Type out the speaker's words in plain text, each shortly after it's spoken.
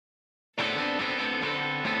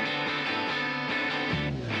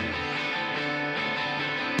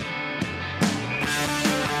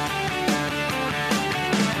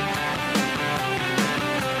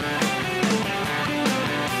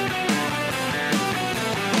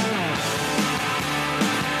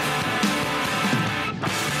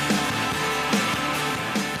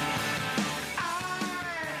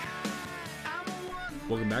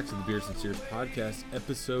Beers and Steers podcast,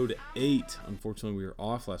 episode 8. Unfortunately, we were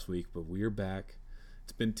off last week, but we are back.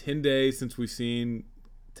 It's been 10 days since we've seen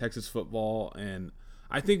Texas football, and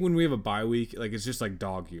I think when we have a bye week, like, it's just like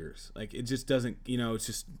dog years. Like, it just doesn't, it's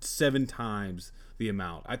just 7 times the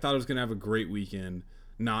amount. I thought I was going to have a great weekend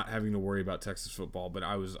not having to worry about Texas football, but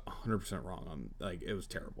I was 100% wrong on, like, it was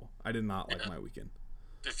terrible. I did not like my weekend.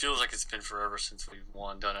 It feels like it's been forever since we've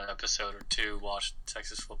done an episode or two, watched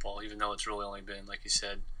Texas football, even though it's really only been, like you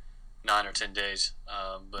said, 9 or 10 days.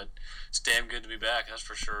 But it's damn good to be back, that's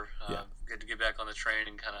for sure. Good to get back on the train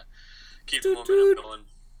and kind of keep the momentum going. I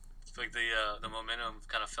feel like the momentum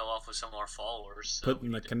kind of fell off with some of our followers. So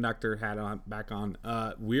Putting the conductor hat back on.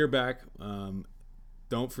 We're back.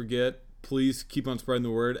 Don't forget, please keep on spreading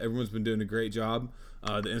the word. Everyone's been doing a great job.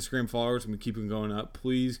 The Instagram followers have been keeping going up.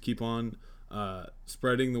 Please keep on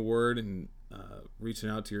spreading the word and reaching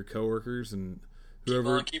out to your coworkers and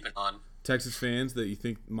whoever, keep it on. Texas fans that you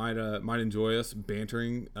think might enjoy us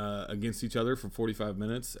bantering against each other for 45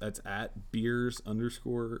 minutes. That's at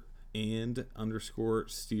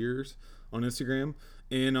beers_and_steers on Instagram,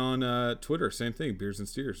 and on Twitter, same thing, Beers and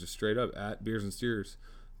Steers, just straight up at Beers and Steers.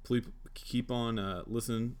 Please keep on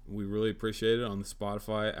listening. We really appreciate it on the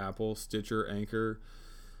Spotify, Apple, Stitcher, Anchor.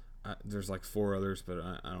 There's like 4 others, but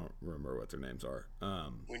I don't remember what their names are.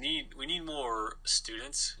 We need more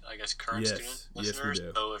students, I guess, current student listeners. Yes,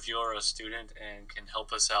 we do. So if you're a student and can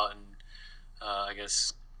help us out in, I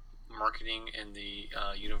guess, marketing in the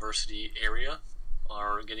university area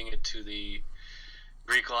or getting it to the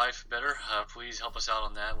Greek life better, please help us out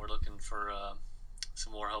on that. We're looking for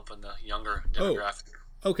some more help in the younger demographic.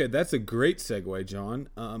 Okay, that's a great segue, John.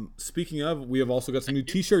 Speaking of, we have also got some new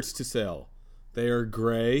T-shirts to sell. They are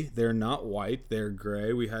gray. They're not white. They're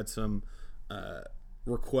gray. We had some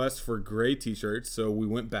requests for gray T-shirts, so we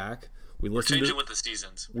went back. We're changing with the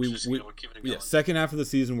seasons. We're keeping it going. Yeah, second half of the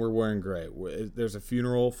season, we're wearing gray. There's a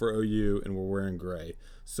funeral for OU, and we're wearing gray.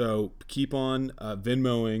 So keep on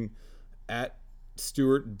Venmoing at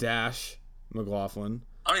Stuart-McLaughlin.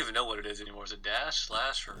 I don't even know what it is anymore. Is it dash,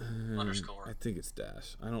 slash, or underscore? I think it's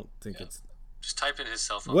dash. I don't think it's... Just type in his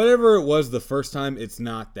cell phone. Whatever it was the first time, it's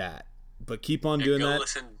not that. But keep on doing that.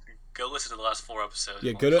 Go listen to the last 4 episodes.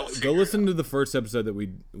 Yeah, go listen to the first episode that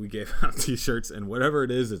we gave out T-shirts, and whatever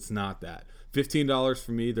it is, it's not that. $15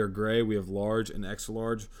 for me. They're gray. We have large and extra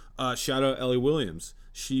large. Shout out Ellie Williams.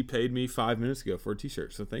 She paid me 5 minutes ago for a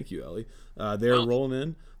T-shirt, so thank you, Ellie. They're rolling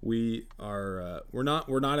in. We are we're not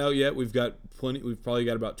out yet. We've got plenty. We've probably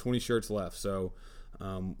got about 20 shirts left, so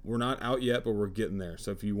we're not out yet, but we're getting there.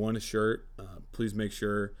 So if you want a shirt, please make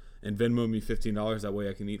sure. And Venmo me $15. That way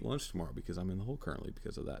I can eat lunch tomorrow because I'm in the hole currently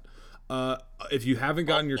because of that. If you haven't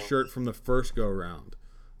gotten your shirt from the first go-around,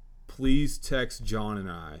 please text John and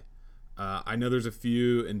I. I know there's a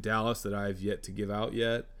few in Dallas that I have yet to give out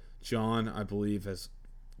yet. John, I believe, has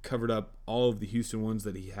covered up all of the Houston ones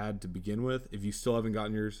that he had to begin with. If you still haven't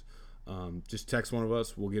gotten yours, just text one of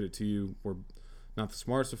us. We'll get it to you. We're not the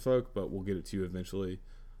smartest of folk, but we'll get it to you eventually.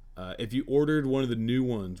 If you ordered one of the new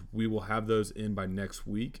ones, we will have those in by next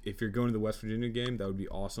week. If you're going to the West Virginia game, that would be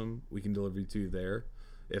awesome. We can deliver you to you there.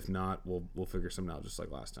 If not, we'll figure something out just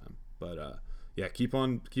like last time. But yeah, keep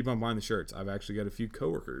on buying the shirts. I've actually got a few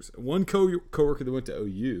coworkers. One coworker that went to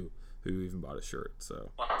OU who even bought a shirt.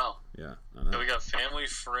 So wow. Yeah. I know. So we got family,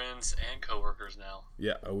 friends, and coworkers now.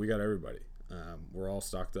 Yeah. We got everybody. We're all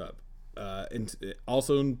stocked up. And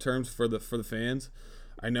also in terms for the fans.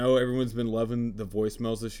 I know everyone's been loving the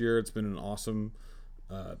voicemails this year. It's been an awesome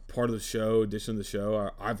part of the show, addition to the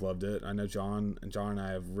show. I've loved it. I know John and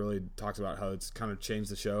I have really talked about how it's kind of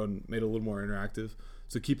changed the show and made it a little more interactive.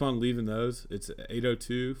 So keep on leaving those. It's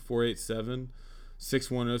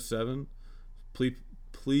 802-487-6107.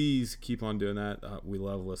 Please keep on doing that. We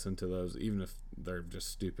love listening to those, even if they're just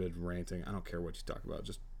stupid ranting. I don't care what you talk about.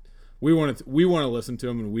 Just we want to listen to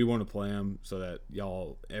them and we want to play them so that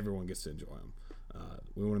everyone gets to enjoy them.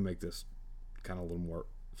 We want to make this kind of a little more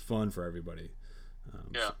fun for everybody.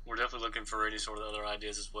 We're definitely looking for any sort of other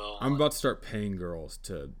ideas as well. I'm about to start paying girls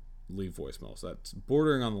to leave voicemails. That's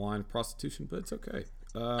bordering on the line of prostitution, but it's okay.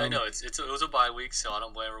 I know it was a bye week, so I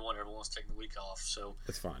don't blame everyone. Everyone's taking the week off, so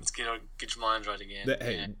it's fine. Let's get your minds right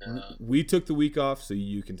again. We took the week off, so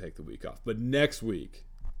you can take the week off. But next week,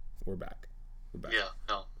 we're back. Yeah,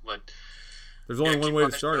 no, but there's only one way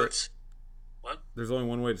to start it. What? There's only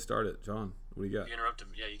one way to start it, John. What do you got? You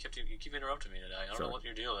interrupted me. Yeah, you keep interrupting me today. I don't know what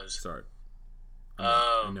your deal is. Sorry.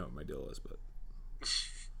 I know what my deal is, but.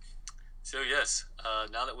 So yes,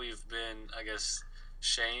 now that we've been, I guess,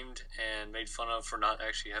 shamed and made fun of for not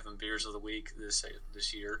actually having beers of the week this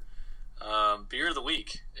year, beer of the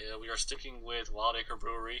week, we are sticking with Wild Acre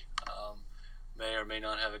Brewery. may or may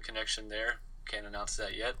not have a connection there. Can't announce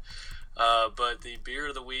that yet. But the beer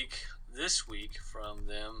of the week this week from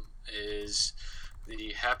them is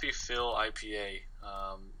the Happy Fill IPA.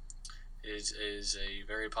 Is a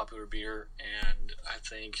very popular beer, and I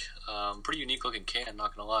think pretty unique looking can.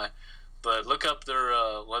 Not gonna lie, but look up their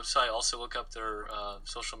website. Also look up their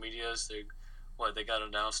social medias. They got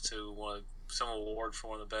announced to some award for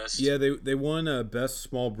one of the best. Yeah, they won best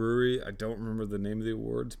small brewery. I don't remember the name of the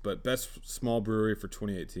awards, but best small brewery for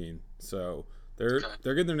 2018. So they're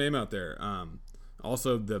getting their name out there.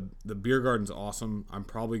 Also the beer garden's awesome. I'm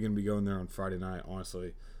probably gonna be going there on Friday night.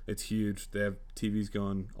 Honestly, it's huge. They have TVs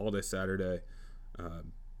going all day Saturday.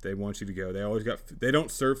 They want you to go. They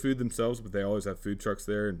don't serve food themselves, but they always have food trucks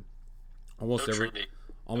there, and almost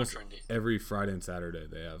every Friday and Saturday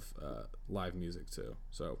they have live music too.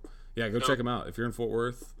 So yeah, go check them out if you're in Fort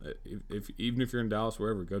Worth. Even if you're in Dallas,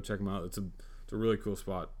 wherever, go check them out. It's a really cool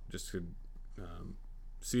spot just to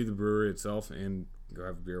see the brewery itself and go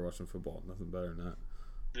have a beer watching football. Nothing better than that.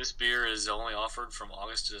 This beer is only offered from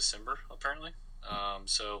August to December, apparently.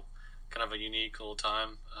 So kind of a unique little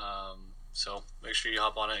time. So make sure you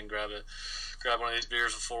hop on it and grab one of these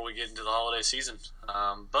beers before we get into the holiday season.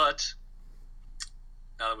 But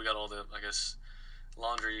now that we got all the, I guess,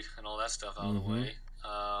 laundry and all that stuff out of the way,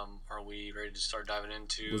 are we ready to start diving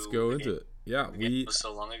into? Let's go into it. Yeah, was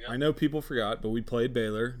so long ago. I know people forgot, but we played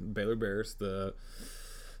Baylor Bears. The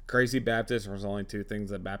crazy Baptists. There's only two things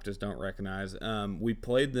that Baptists don't recognize. We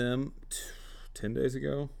played them 10 days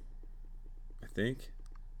ago, I think.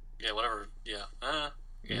 Yeah, whatever. Yeah.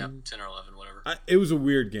 10 or 11, whatever. It was a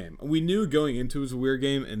weird game. We knew going into it was a weird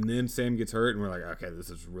game, and then Sam gets hurt, and we're like, okay, this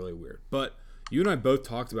is really weird. But you and I both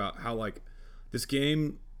talked about how, like, this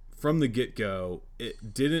game from the get-go,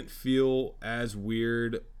 it didn't feel as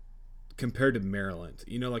weird compared to Maryland.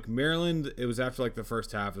 You know, like, Maryland, it was after, like, the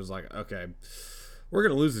first half, it was like, okay, we're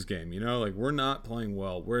going to lose this game, you know? Like, we're not playing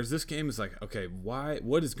well. Whereas this game is like, okay,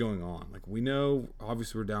 what is going on? Like, we know,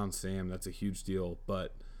 obviously, we're down Sam. That's a huge deal.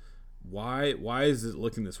 But why is it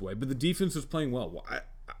looking this way? But the defense was playing well.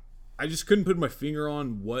 I just couldn't put my finger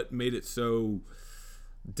on what made it so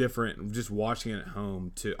different just watching it at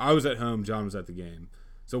home. I was at home. John was at the game.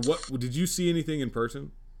 So what did you see anything in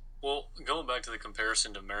person? Well, going back to the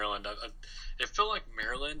comparison to Maryland, it felt like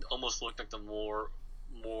Maryland almost looked like the more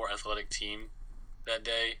athletic team that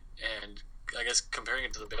day, and I guess comparing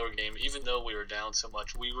it to the Baylor game, even though we were down so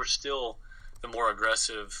much, we were still the more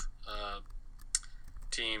aggressive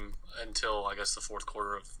team until I guess the fourth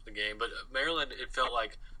quarter of the game. But Maryland, it felt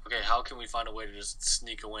like, okay, how can we find a way to just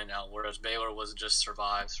sneak a win out? Whereas Baylor was just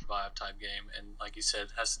survive type game, and like you said,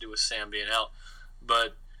 it has to do with Sam being out.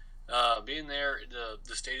 But being there,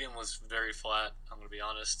 the stadium was very flat. I'm going to be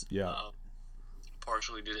honest. Yeah.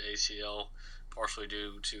 Partially due to ACL, partially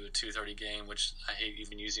due to a 2:30 game, which I hate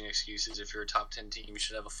even using excuses. If you're a top 10 team, you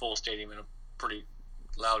should have a full stadium and a pretty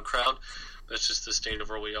loud crowd. That's just the state of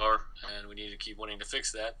where we are, and we need to keep wanting to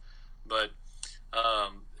fix that. But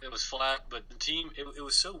it was flat, but the team, it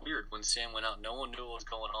was so weird when Sam went out. No one knew what was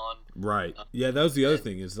going on. Right. Yeah, that was the other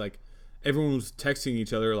thing is, like, everyone was texting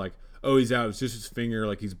each other like, oh, he's out. It's just his finger.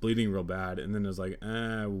 Like, he's bleeding real bad. And then it was like,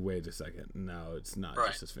 wait a second. No, it's not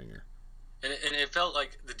just his finger. And it felt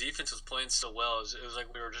like the defense was playing so well. It was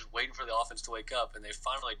like we were just waiting for the offense to wake up, and they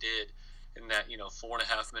finally did in that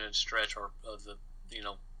 4.5 minute stretch of the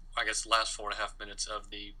I guess last 4.5 minutes of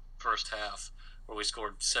the first half where we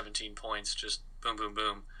scored 17 points, just boom, boom,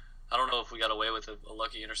 boom. I don't know if we got away with a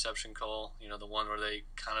lucky interception call, the one where they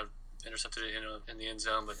kind of intercepted it in the end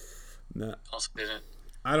zone, but also didn't.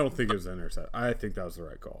 I don't think it was an intercept. I think that was the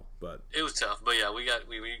right call, but it was tough. But yeah, we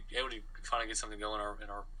able to finally get something going in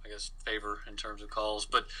our I guess favor in terms of calls.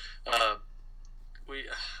 But it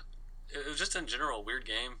was just in general a weird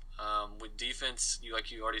game. With defense,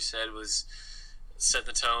 like you already said, was set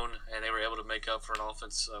the tone, and they were able to make up for an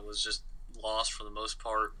offense that was just lost for the most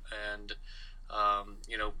part. And I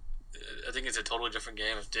think it's a totally different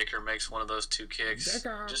game if Dicker makes one of those two kicks.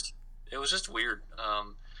 It was just weird.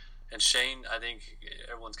 And Shane, I think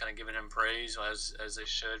everyone's kind of giving him praise as they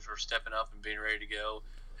should for stepping up and being ready to go.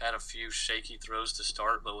 Had a few shaky throws to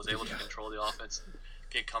start, but was able to control the offense,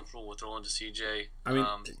 get comfortable with throwing to CJ. I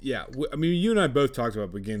mean, you and I both talked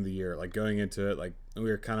about beginning of the year, like going into it, like we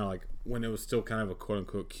were kind of like when it was still kind of a quote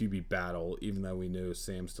unquote QB battle, even though we knew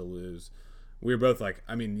Sam's to lose. We were both like,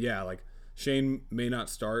 I mean, yeah, like Shane may not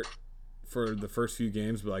start for the first few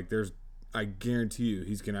games, but like I guarantee you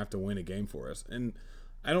he's gonna have to win a game for us. And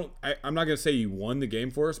I'm not gonna say he won the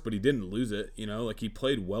game for us, but he didn't lose it. Like he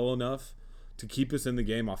played well enough to keep us in the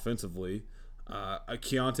game offensively.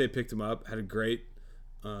 Keontae picked him up, had a great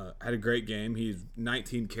had a great game. He's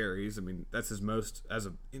 19 carries. I mean, that's his most that's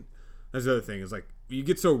the other thing is like you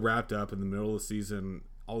get so wrapped up in the middle of the season.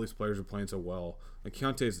 All these players are playing so well. Like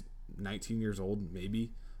Keontae's 19 years old,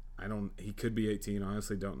 maybe. He could be 18.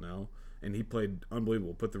 Honestly, don't know. And he played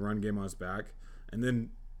unbelievable. Put the run game on his back. And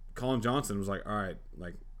then Colin Johnson was like, all right,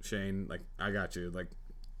 like Shane, like I got you. Like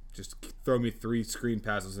just throw me 3 screen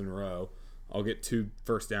passes in a row. I'll get 2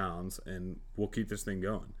 first downs, and we'll keep this thing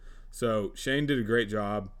going. So Shane did a great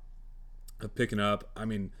job of picking up. I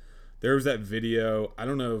mean, there was that video. I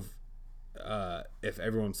don't know if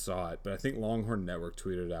everyone saw it, but I think Longhorn Network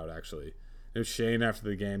tweeted it out actually. It was Shane after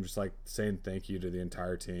the game just like saying thank you to the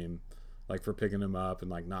entire team, like for picking him up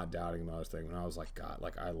and like not doubting him. I was thinking, and I was like, God,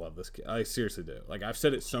 like I love this kid. I seriously do. Like I've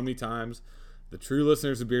said it so many times. The true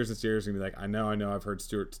listeners of Beers and Steers are gonna be like, I know. I've heard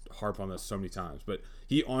Stuart harp on this so many times, but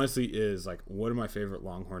he honestly is like one of my favorite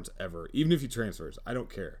Longhorns ever. Even if he transfers, I don't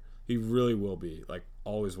care. He really will be like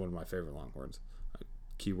always one of my favorite Longhorns.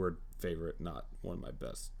 Keyword favorite, not one of my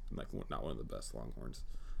best. Like not one of the best Longhorns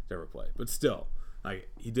to ever play, but still, like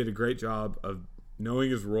he did a great job of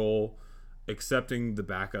knowing his role, accepting the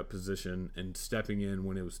backup position, and stepping in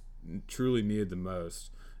when it was truly needed the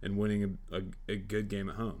most, and winning a good game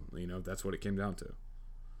at home. You know, that's what it came down to.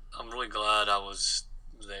 I'm really glad I was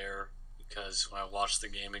there because when I watched the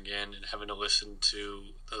game again and having to listen to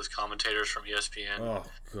those commentators from ESPN talk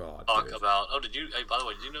about. Oh, hey, by the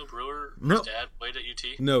way, did you know Brewer, his dad played at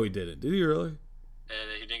UT? No, he didn't. Did he really? And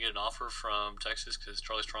he didn't get an offer from Texas because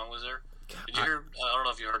Charlie Strong was there. Did you hear? I don't know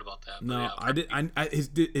if you heard about that. No, yeah, I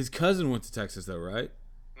did. His cousin went to Texas though, right?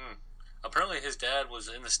 Apparently, his dad was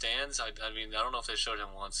in the stands. I mean, I don't know if they showed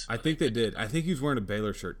him once. I think they did. I think he was wearing a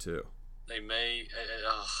Baylor shirt too. They may.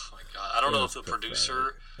 Oh my God! I don't know if the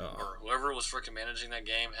producer or whoever was freaking managing that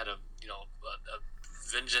game had a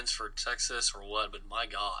vengeance for Texas or what. But my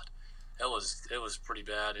God, it was pretty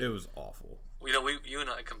bad. It was awful. You know, you and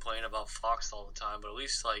I complain about Fox all the time, but at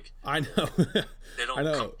least like I know they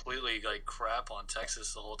don't completely like crap on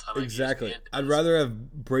Texas the whole time. Like, exactly. I'd rather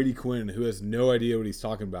have Brady Quinn, who has no idea what he's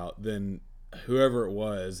talking about, than whoever it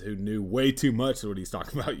was who knew way too much of what he's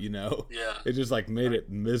talking about. You know, yeah. It just like made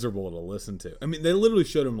it miserable to listen to. I mean, they literally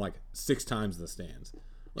showed him like 6 times in the stands.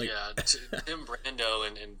 Like, yeah, Tim Brando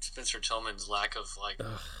and Spencer Tillman's lack of like.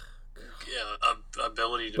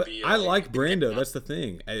 Ability to be. I like Brando. That's the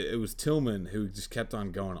thing. It was Tillman who just kept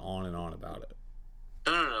on going on and on about it.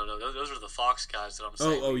 No. Those are the Fox guys that I'm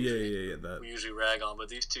saying. Yeah. We usually rag on, but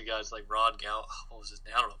these 2 guys like Rod Gal. What was his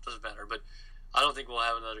name? I don't know. It doesn't matter. But I don't think we'll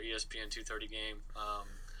have another ESPN 2:30 game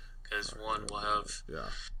because one we'll have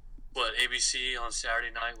ABC on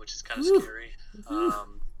Saturday night, which is kind of scary.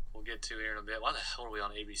 We'll get to here in a bit. Why the hell are we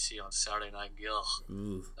on ABC on Saturday night?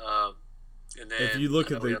 And then if you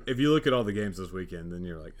look at all the games this weekend, then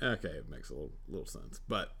you're like, okay, it makes a little sense.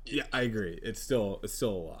 But yeah, I agree. It's still a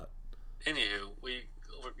lot. Anywho, we're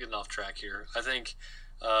getting off track here. I think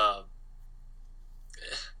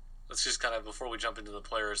let's just kind of before we jump into the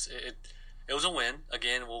players, it was a win.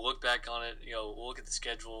 Again, we'll look back on it. You know, we'll look at the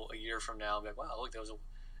schedule a year from now and be like, wow, look,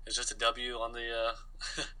 it's just a W on the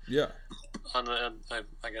on the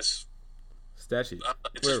I guess. Stat sheet.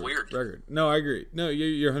 It's just weird. Record. No, I agree. No,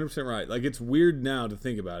 you're 100% right. Like, it's weird now to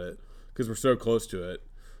think about it because we're so close to it.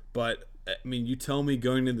 But, I mean, you tell me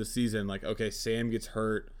going into the season, like, okay, Sam gets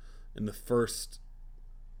hurt in the first,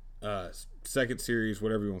 second series,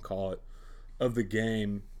 whatever you want to call it, of the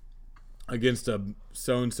game against a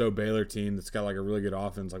so-and-so Baylor team that's got, like, a really good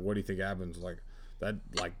offense. Like, what do you think happens? Like, that,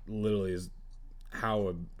 like, literally is how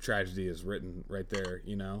a tragedy is written right there,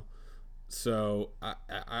 you know? So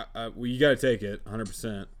you got to take it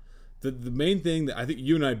 100%. The main thing that I think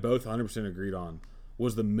you and I both 100% agreed on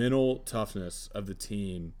was the mental toughness of the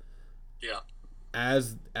team. Yeah.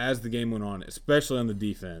 As the game went on, especially on the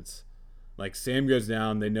defense, like Sam goes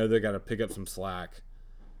down, they know they got to pick up some slack.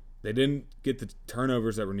 They didn't get the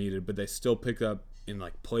turnovers that were needed, but they still picked up and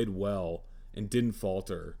like played well and didn't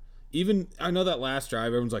falter. Even, I know that last drive,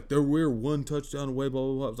 everyone's like, we're 1 touchdown away, blah,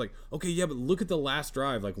 blah, blah. I was like, okay, yeah, but look at the last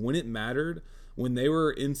drive. Like, when it mattered, when they were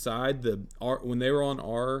inside when they were on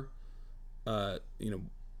our,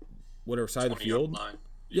 whatever side of the field.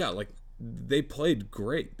 Yeah, like, they played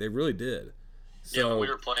great. They really did. So, yeah, we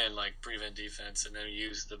were playing, like, prevent defense and then we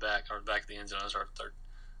used the back of the end zone as our third,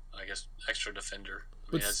 I guess, extra defender.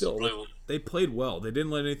 But still, really, they played well. They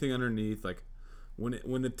didn't let anything underneath, like,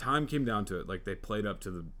 when the time came down to it, like they played up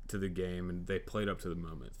to the game and they played up to the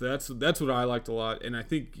moment. That's what I liked a lot, and I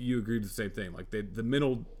think you agreed the same thing. Like the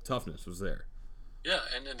mental toughness was there. Yeah,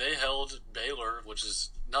 and they held Baylor, which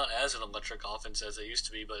is not as an electric offense as they used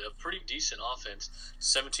to be, but a pretty decent offense.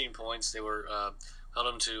 17 points. They were held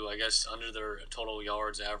them to, I guess, under their total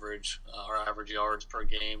yards average, or average yards per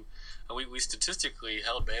game. And we statistically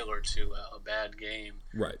held Baylor to a bad game.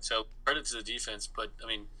 Right. So credit to the defense, but I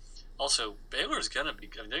mean, also Baylor's gonna be.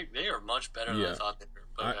 I mean, they are much better than I thought they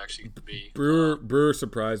were actually going to be. Brewer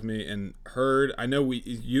surprised me, and Hurd. I know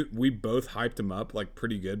we both hyped him up like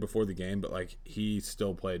pretty good before the game, but like he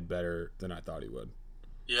still played better than I thought he would.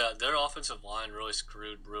 Yeah, their offensive line really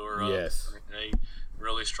screwed Brewer up. Yes. I mean, they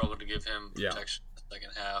really struggled to give him protection in the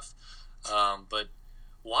second half. But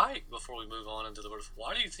why, before we move on into the word,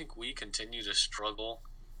 why do you think we continue to struggle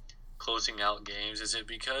closing out games? Is it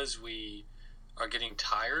because we are getting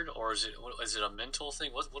tired, or is it a mental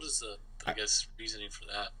thing? What is the reasoning for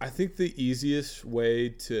that? I think the easiest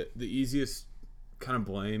kind of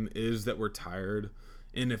blame is that we're tired.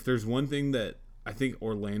 And if there's one thing that I think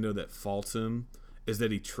Orlando that faults him is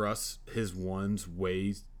that he trusts his ones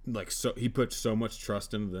ways, like, so he puts so much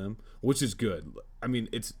trust into them, which is good. I mean,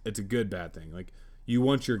 it's a good bad thing. Like, you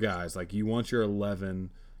want your guys, like you want your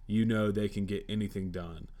 11, you know they can get anything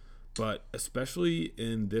done. But especially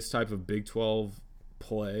in this type of Big 12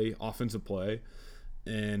 play, offensive play,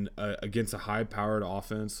 and against a high-powered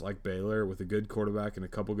offense like Baylor with a good quarterback and a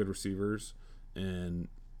couple good receivers, and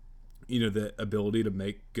the ability to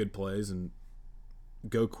make good plays and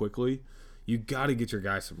go quickly, you got to get your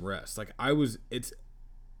guys some rest. Like it's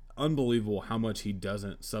unbelievable how much he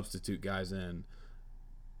doesn't substitute guys in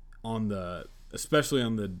especially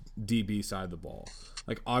on the DB side of the ball.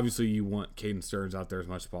 Like, obviously you want Caden Stearns out there as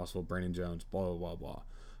much as possible, Brandon Jones, blah, blah, blah, blah.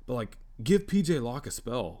 But, like, give PJ Locke a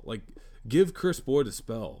spell. Like, give Chris Boyd a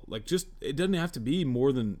spell. Like, just, it doesn't have to be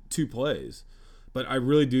more than 2 plays. But I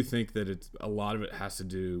really do think that a lot of it has to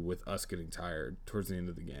do with us getting tired towards the end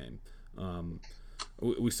of the game.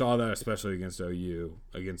 We saw that especially against OU,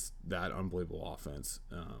 against that unbelievable offense.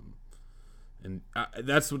 And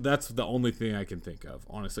that's the only thing I can think of,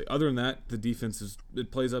 honestly. Other than that, the defense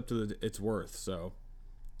it plays up to its worth. So,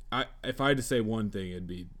 if I had to say one thing, it'd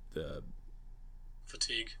be the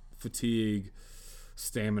fatigue,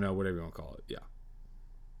 stamina, whatever you want to call it. Yeah.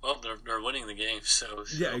 Well, they're winning the game, so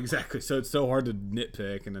yeah, exactly. So it's so hard to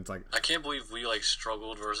nitpick, and it's like I can't believe we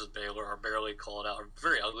struggled versus Baylor or barely called out a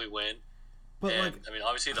very ugly win. But I mean,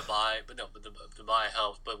 obviously the bye, but the bye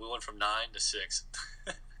helped. But we went from 9 to 6.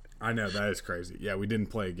 I know, that is crazy. Yeah, we didn't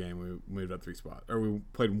play a game. We moved up 3 spots. Or we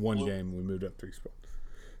played one game and we moved up 3 spots.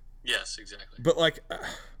 Yes, exactly. But, like,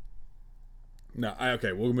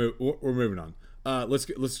 okay, we're moving on.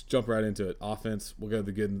 Let's jump right into it. Offense, we'll go to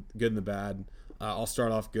the good and the bad. I'll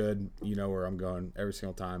start off good. You know where I'm going every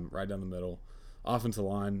single time, right down the middle. Offensive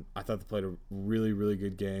line, I thought they played a really, really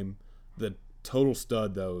good game. The total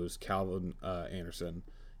stud, though, is Calvin Anderson.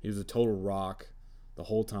 He was a total rock the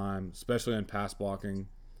whole time, especially on pass blocking.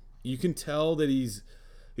 You can tell that he's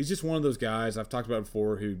just one of those guys I've talked about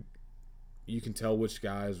before who you can tell which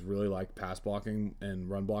guys really like pass blocking and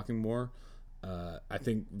run blocking more. I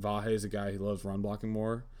think Vahe is a guy who loves run blocking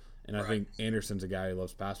more, and I think Anderson's a guy who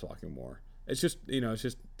loves pass blocking more. It's just it's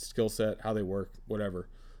just skill set, how they work, whatever.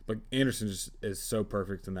 But Anderson just is so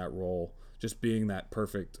perfect in that role, just being that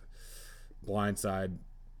perfect blindside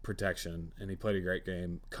protection, and he played a great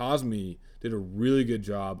game. Cosme did a really good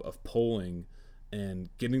job of pulling and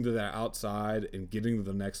getting to that outside and getting to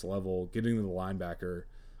the next level, getting to the linebacker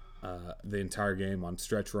the entire game on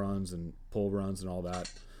stretch runs and pull runs and all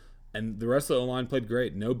that. And the rest of the line played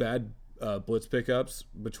great. No bad blitz pickups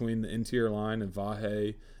between the interior line and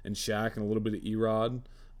Vahe and Shaq and a little bit of Erod.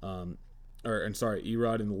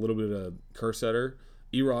 Erod and a little bit of Kersetter.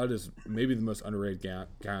 Erod is maybe the most underrated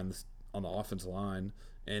guy on the offensive line.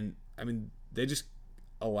 And, I mean, they just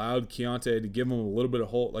allowed Keontae to give him a little bit of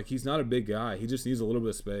hole. Like, he's not a big guy. He just needs a little bit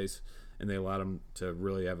of space, and they allowed him to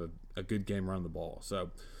really have a good game running the ball.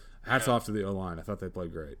 So, hats off to the O-line. I thought they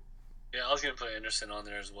played great. Yeah, I was going to put Anderson on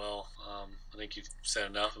there as well. I think you've said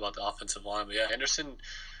enough about the offensive line. But, yeah, Anderson,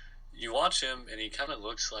 you watch him, and he kind of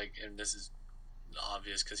looks like, and this is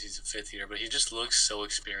obvious because he's a fifth year, but he just looks so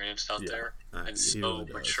experienced out there and so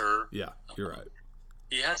mature. Yeah, you're right.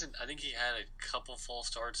 He hasn't. I think he had a couple false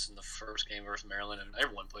starts in the first game versus Maryland, and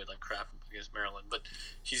everyone played like crap against Maryland. But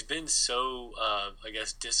he's been so,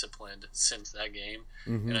 disciplined since that game.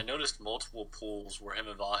 Mm-hmm. And I noticed multiple pulls where him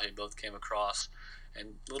and Vahe both came across,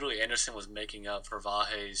 and literally Anderson was making up for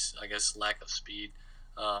Vahe's, lack of speed.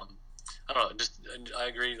 I don't know. I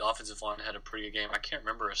agree. The offensive line had a pretty good game. I can't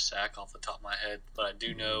remember a sack off the top of my head, but I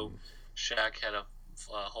do know Shaq had a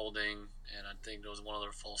holding, and I think there was one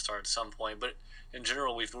other false start at some point. But in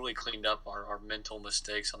general, we've really cleaned up our mental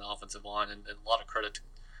mistakes on the offensive line, and a lot of credit to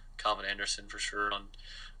Calvin Anderson for sure on,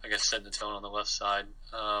 setting the tone on the left side.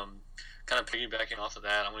 Kind of piggybacking off of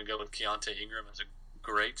that, I'm going to go with Keontae Ingram as a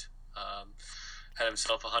great. Had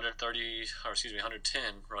himself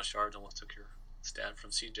 110 rush yards. Almost took your stat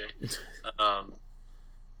from CJ.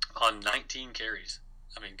 On 19 carries.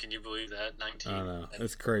 I mean, can you believe that? 19. I know.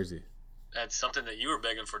 It's crazy. That's something that you were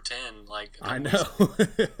begging for 10. Like I know.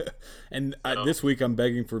 And this week I'm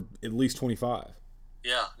begging for at least 25.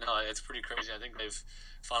 Yeah, no, it's pretty crazy. I think they've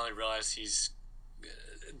finally realized he's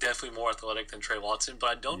definitely more athletic than Trey Watson, but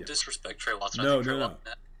I don't disrespect Trey Watson. No.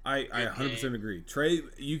 I 100% agree. Trey,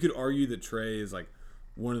 you could argue that Trey is like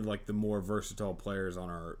one of like the more versatile players on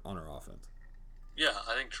our offense. Yeah,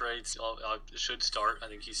 I think Trey should start. I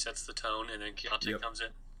think he sets the tone, and then Keontae comes in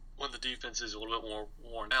when the defense is a little bit more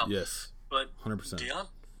worn out. Yes, but 100%. I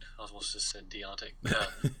almost just said Deontay.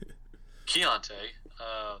 Keontae,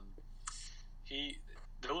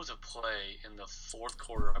 there was a play in the fourth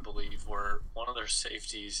quarter, I believe, where one of their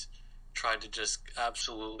safeties tried to just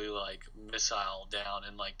absolutely like missile down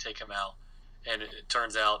and like take him out, and it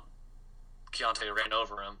turns out Keontae ran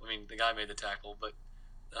over him. I mean, the guy made the tackle, but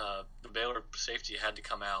the Baylor safety had to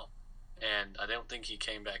come out, and I don't think he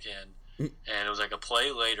came back in. And it was like a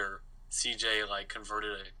play later, CJ like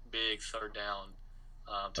converted a big third down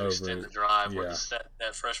to extend the drive where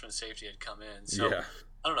that freshman safety had come in. So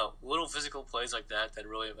I don't know, little physical plays like that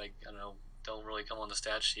really like don't really come on the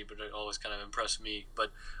stat sheet, but it always kind of impressed me.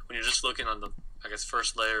 But when you're just looking on the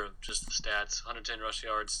first layer of just the stats, 110 rush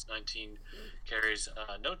yards, 19 carries,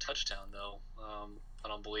 no touchdown though. I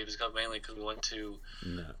don't believe it's mainly because we went to.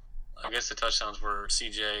 No. I guess the touchdowns were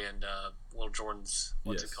CJ and Will Jordan's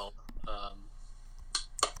what's it called,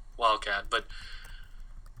 Wildcat. But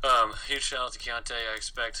huge shout out to Keontae. I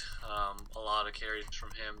expect a lot of carries from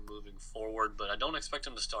him moving forward, but I don't expect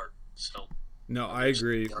him to start. So. No, I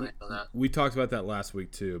agree. We talked about that last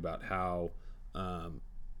week too, about how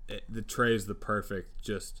the Trey is the perfect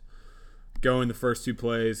just go in the first two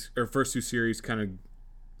plays or first two series, kind of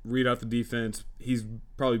read out the defense. He's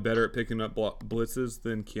probably better at picking up blitzes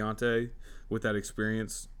than Keontae with that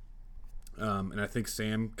experience. And I think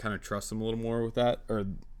Sam kind of trusts him a little more with that, or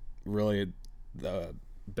really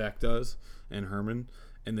Beck does and Herman.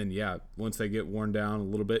 And then, once they get worn down a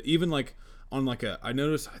little bit, even like on like I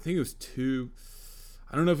noticed, I think it was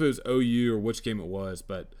I don't know if it was OU or which game it was,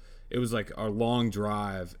 but it was like our long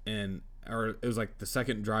drive or it was like the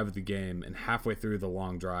second drive of the game, and halfway through the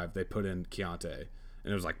long drive, they put in Keontae.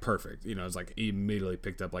 And it was like perfect. It was like he immediately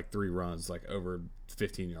picked up like 3 runs, like over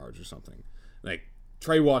 15 yards or something. Like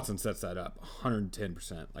Trey Watson sets that up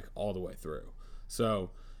 110%, like all the way through. So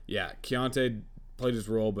Keontae played his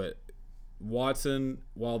role, but Watson,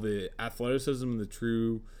 while the athleticism and the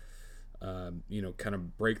true, kind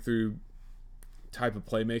of breakthrough type of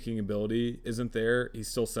playmaking ability isn't there, he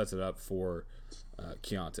still sets it up for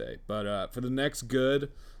Keontae. But for the next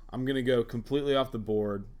good, I'm going to go completely off the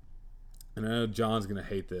board. And I know John's going to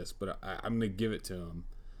hate this, but I'm going to give it to him,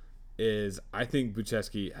 I think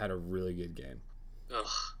Bucheski had a really good game. Ugh.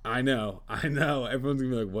 I know. Everyone's going to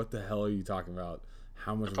be like, what the hell are you talking about?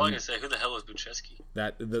 How much? I'm probably going to say, who the hell is Bucheski?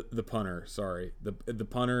 The punter, sorry. The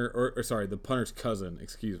punter, or sorry, the punter's cousin,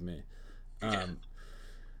 excuse me.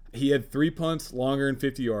 He had 3 punts longer than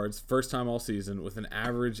 50 yards, first time all season, with an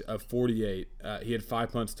average of 48. He had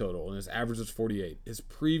 5 punts total, and his average was 48. His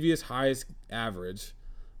previous highest average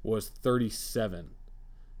was 37.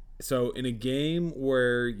 So in a game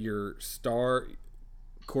where your star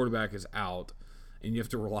quarterback is out and you have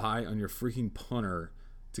to rely on your freaking punter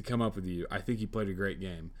to come up with you, I think he played a great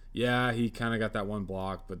game. Yeah, he kind of got that one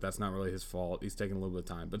block, but that's not really his fault. He's taking a little bit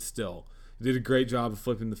of time. But still, he did a great job of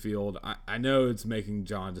flipping the field. I know it's making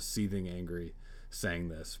John just seething angry saying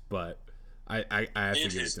this, but I have to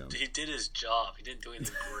give it to him. He did his job. He didn't do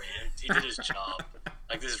anything great. He did his job.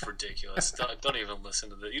 Like, this is ridiculous. Don't even listen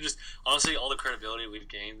to this. You just, honestly, all the credibility we've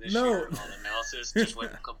gained this year on analysis just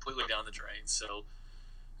went completely down the drain. So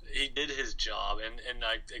he did his job, and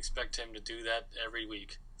I expect him to do that every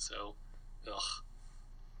week. So, ugh.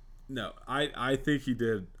 No, I think he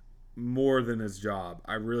did more than his job.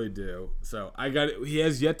 I really do. So I got it. He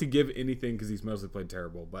has yet to give anything because he's mostly played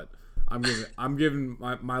terrible, but I'm giving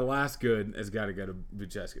my last good has got to go to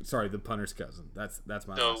Bucheski. Sorry, the punter's cousin. That's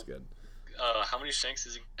my last good. How many shanks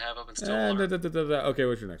does he have up in Stillwater? Okay,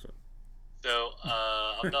 what's your next one? So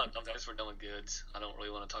I'm done. I guess we're done with goods. I don't really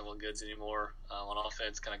want to talk about goods anymore. On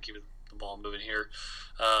offense, kind of keep the ball moving here.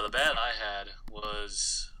 The bad I had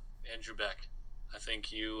was Andrew Beck. I think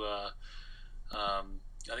I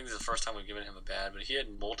think this is the first time we've given him a bad, but he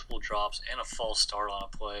had multiple drops and a false start on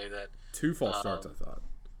a play that 2 false starts. I thought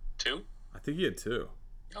 2. I think he had 2.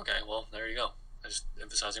 Okay, well there you go. I just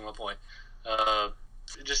emphasizing my point.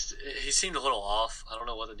 He seemed a little off. I don't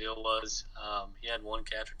know what the deal was. He had 1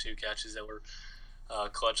 catch or 2 catches that were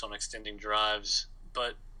clutch on extending drives.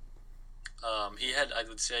 But he had, I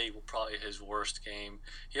would say, probably his worst game.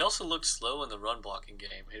 He also looked slow in the run blocking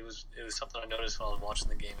game. It was something I noticed when I was watching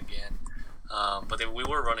the game again. But we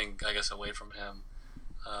were running, I guess, away from him.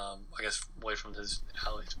 Away from his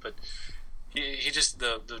alleys. But he just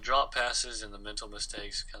the drop passes and the mental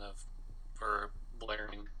mistakes kind of were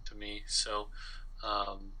blaring to me. So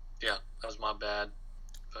yeah, that was my bad.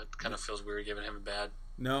 But kind of feels weird giving him a bad.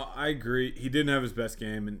 No, I agree. He didn't have his best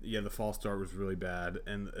game, and yeah, the false start was really bad,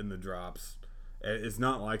 and the drops. It's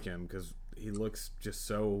not like him because he looks just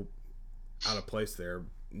so out of place there,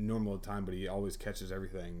 normal time, but he always catches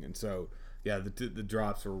everything, and so yeah, the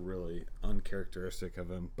drops were really uncharacteristic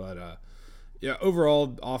of him. But yeah,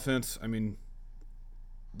 overall offense, I mean,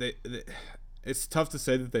 they it's tough to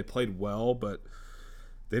say that they played well, but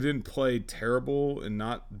they didn't play terrible and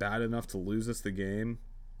not bad enough to lose us the game.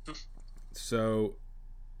 So.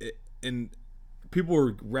 And people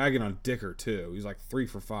were ragging on Dicker too. He's like 3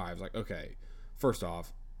 for 5. It's like, okay, first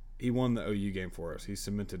off, he won the OU game for us. He's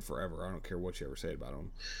cemented forever. I don't care what you ever say about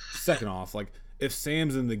him. Second off, like if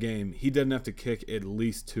Sam's in the game, he doesn't have to kick at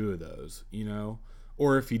least 2 of those, you know.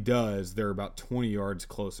 Or if he does, they're about 20 yards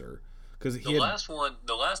closer. Because the last of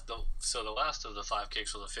the 5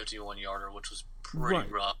 kicks was a 51-yarder, which was pretty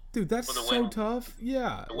rough. Dude, that's so tough.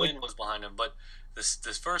 Yeah, the wind was behind him, but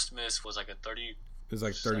this first miss was like a 30. It was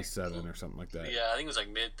like 37 or something like that. Yeah, I think it was like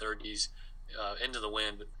mid-30s into the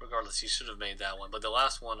wind. But regardless, he should have made that one. But the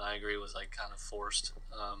last one, I agree, was like kind of forced.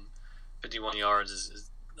 51 yards is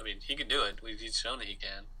I mean, he can do it. He's shown that he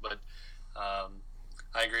can. But I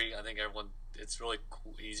agree. I think it's really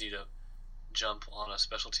easy to jump on a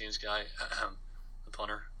special teams guy, the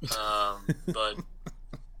punter. But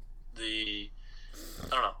I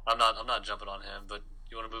don't know. I'm not jumping on him, but.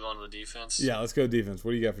 You want to move on to the defense? Yeah, let's go defense.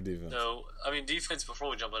 What do you got for defense? So, I mean, defense, before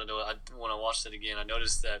we jump into it, when I watched it again, I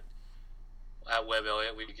noticed that at Webb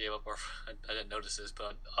Elliott, we gave up I didn't notice this,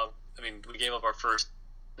 but, we gave up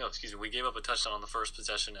we gave up a touchdown on the first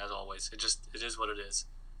possession, as always. It is what it is.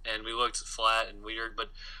 And we looked flat and weird, but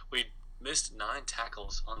we missed 9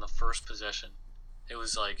 tackles on the first possession. It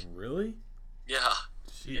was like... Really? Yeah.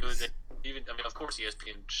 Jeez. It was of course,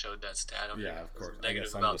 ESPN showed that stat. Yeah, of course. I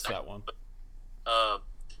guess I missed that one. But,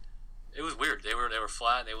 it was weird. They were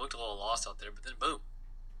flat. They looked a little lost out there, but then boom,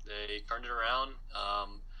 they turned it around.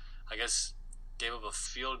 I guess gave up a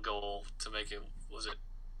field goal to make it. Was it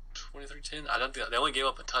 23-10? I don't think they only gave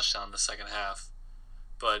up a touchdown in the second half,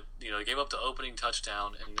 but they gave up the opening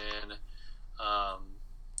touchdown, and then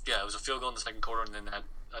it was a field goal in the second quarter, and then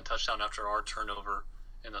a touchdown after our turnover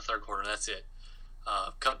in the third quarter. And that's it.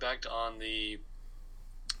 Cut back on the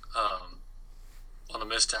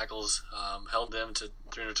missed tackles, held them to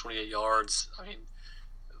 328 yards. I mean,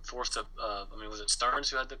 forced a. Was it Stearns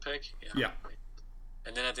who had the pick? Yeah.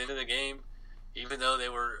 And then at the end of the game, even though they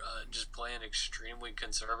were just playing extremely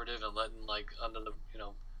conservative and letting under the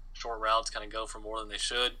short routes kind of go for more than they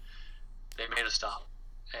should, they made a stop,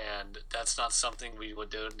 and that's not something we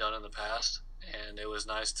would have done in the past. And it was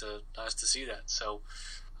nice to see that. So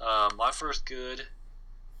my first good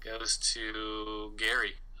goes to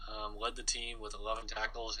Gary. Led the team with 11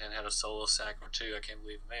 tackles and had a solo sack or 2. I can't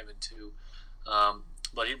believe it may have been 2.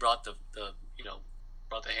 But he brought the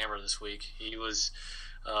hammer this week. He was,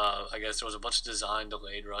 I guess there was a bunch of design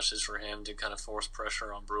delayed rushes for him to kind of force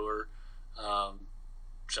pressure on Brewer.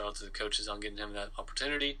 Shout out to the coaches on getting him that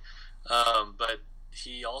opportunity. But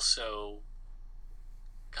he also,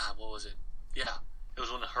 God, what was it? Yeah, it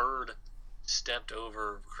was when Hurd stepped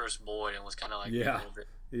over Chris Boyd and was kind of like, yes.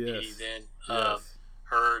 He then.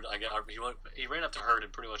 Hurd, he ran up to Hurd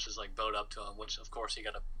and pretty much just bowed up to him, which of course he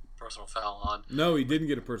got a personal foul on. No, he didn't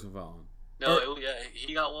get a personal foul on. No,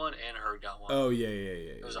 he got one and Hurd got one. Oh yeah.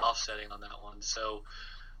 It was offsetting on that one. So,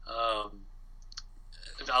 I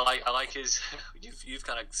like his. You've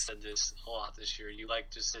kind of said this a lot this year. You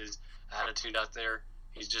like just his attitude out there.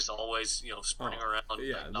 He's just always sprinting around.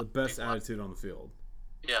 Yeah, the best attitude on the field.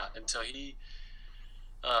 Yeah, and so he.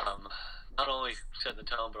 Not only set the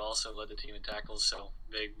tone, but also led the team in tackles. So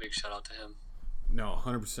big shout out to him. No,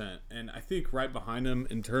 100%. And I think right behind him,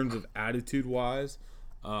 in terms of attitude-wise,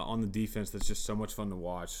 on the defense, that's just so much fun to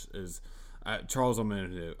watch. Is Charles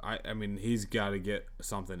Omenihu. I mean, he's got to get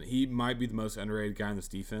something. He might be the most underrated guy in this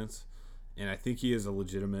defense, and I think he is a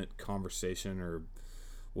legitimate conversation or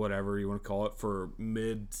whatever you want to call it for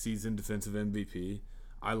mid-season defensive MVP.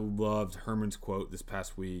 I loved Herman's quote this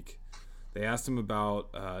past week. They asked him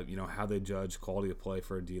about, how they judge quality of play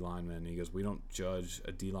for a D lineman. He goes, we don't judge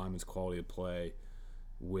a D lineman's quality of play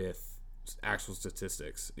with actual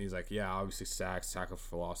statistics. And he's like, yeah, obviously sacks, tackles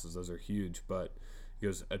for losses, those are huge. But He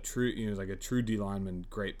goes, a true D lineman,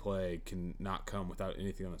 great play can not come without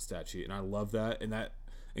anything on the stat sheet, and I love that, and that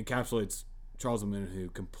encapsulates Charles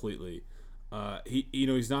Omenihu completely.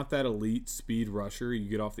 He's not that elite speed rusher. You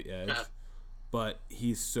get off the edge, but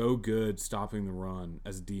he's so good stopping the run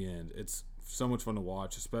as a D end. It's so much fun to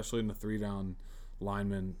watch, especially in the 3-down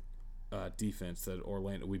lineman defense that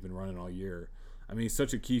Orlando we've been running all year. I mean, he's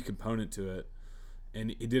such a key component to it,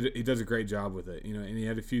 and he does a great job with it. And he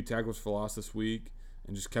had a few tackles for loss this week,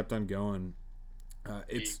 and just kept on going.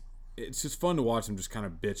 It's just fun to watch him just kind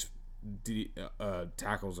of bitch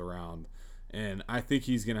tackles around. And I think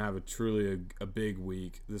he's going to have a big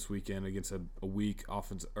week this weekend against a weak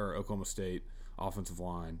Oklahoma State offensive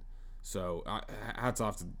line. So hats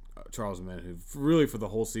off to Charles Omenihu, really for the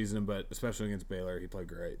whole season, but especially against Baylor, he played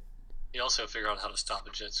great. He also figured out how to stop a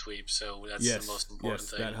jet sweep, so that's the most important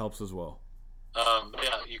thing. That helps as well.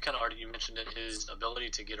 You mentioned it. His ability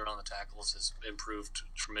to get around the tackles has improved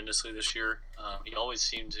tremendously this year. He always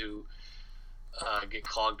seemed to get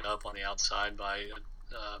clogged up on the outside by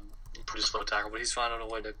pretty slow tackle, but he's finding a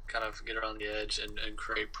way to kind of get around the edge and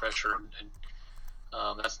create pressure, and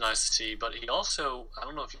that's nice to see. But he also, I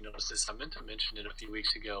don't know if you noticed this, I meant to mention it a few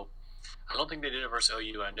weeks ago. I don't think they did it versus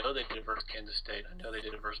OU. I know they did it versus Kansas State. I know they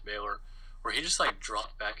did it versus Baylor, where he just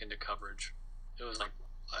dropped back into coverage. It was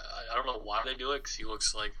I don't know why they do it, because he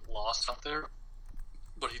looks lost out there,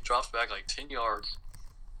 but he drops back 10 yards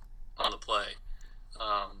on the play,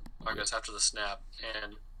 I guess after the snap,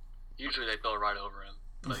 and usually they throw it right over him.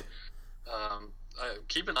 But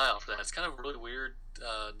keep an eye out for that. It's kind of a really weird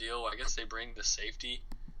deal. I guess they bring the safety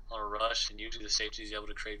on a rush, and usually the safety is able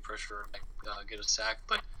to create pressure and get a sack.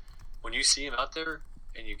 But when you see him out there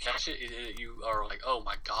and you catch it, you are like, oh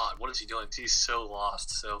my God, what is he doing? He's so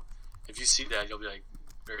lost. So if you see that, you'll be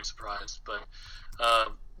very surprised. But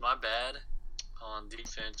my bad on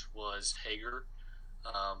defense was Hager.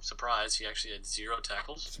 Surprise, he actually had 0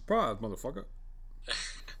 tackles. Surprise, motherfucker.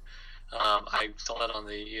 I saw that on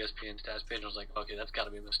the ESPN stats page, and I was like, okay, that's got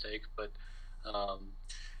to be a mistake. But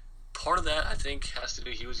part of that, I think, has to do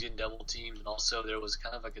he was getting double teamed, and also there was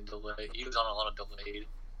kind of a delay. He was on a lot of delayed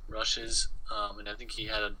rushes, and I think he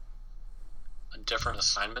had a different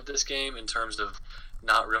assignment this game in terms of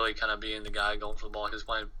not really kind of being the guy going for the ball. He was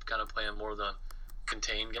playing more of the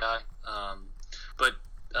contained guy. But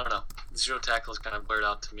I don't know. 0 tackles kind of blurred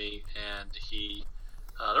out to me, and he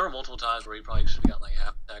there were multiple times where he probably should have gotten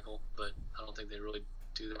half a tackle, but I don't think they really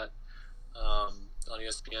do that on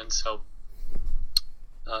ESPN. So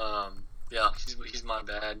he's my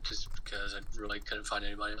bad just because I really couldn't find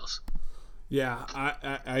anybody else. Yeah,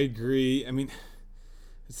 I agree. I mean,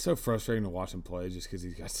 it's so frustrating to watch him play just because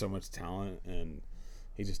he's got so much talent and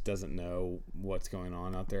he just doesn't know what's going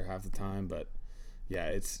on out there half the time. But yeah,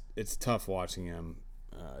 it's tough watching him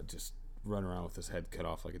just run around with his head cut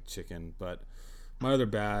off like a chicken. But my other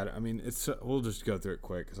bad, I mean, we'll just go through it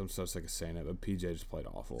quick because I'm so sick of saying it. But PJ just played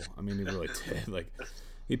awful. I mean, he really did.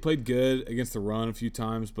 He played good against the run a few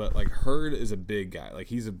times, but Hurd is a big guy.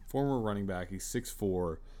 He's a former running back. He's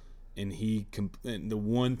 6'4". And the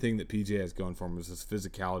one thing that PJ has going for him is his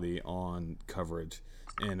physicality on coverage,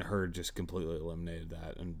 and Hurd just completely eliminated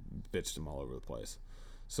that and bitched him all over the place.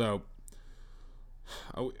 So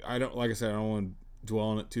I don't want to dwell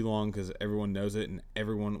on it too long because everyone knows it, and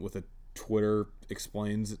everyone with a Twitter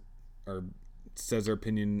explains or says their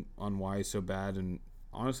opinion on why he's so bad. And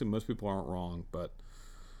honestly, most people aren't wrong, but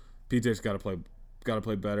PJ's got to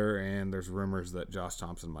play better. And there's rumors that Josh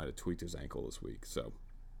Thompson might have tweaked his ankle this week, so.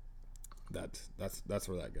 That's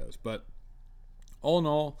where that goes. But all in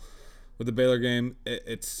all, with the Baylor game,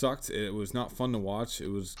 it sucked. It was not fun to watch. It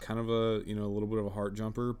was kind of a little bit of a heart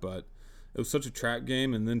jumper, but it was such a trap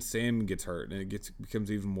game. And then Sam gets hurt, and it becomes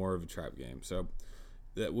even more of a trap game. So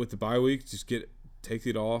that with the bye week, just take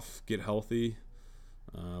it off, get healthy.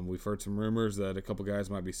 We've heard some rumors that a couple guys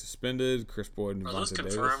might be suspended. Chris Boyd and Vontae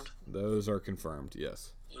Davis. Confirmed? Those are confirmed.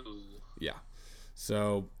 Yes. Ooh. Yeah.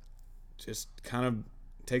 So just kind of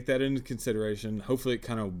take that into consideration. Hopefully it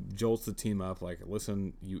kind of jolts the team up.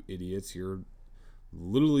 Listen, you idiots, you're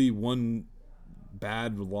literally one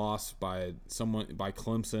bad loss by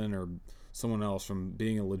Clemson or someone else from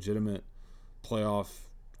being a legitimate playoff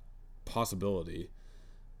possibility.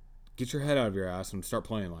 Get your head out of your ass and start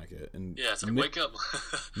playing like it. And yeah, it's wake up.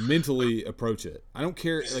 Mentally approach it. I don't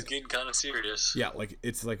care. It's getting kind of serious. Yeah,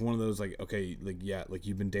 it's one of those okay,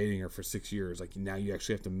 you've been dating her for 6 years. Now you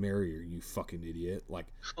actually have to marry her. You fucking idiot.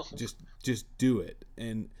 Just do it.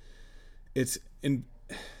 And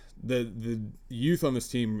the youth on this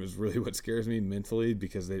team is really what scares me mentally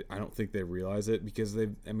because I don't think they realize it because they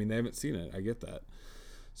haven't seen it. I get that.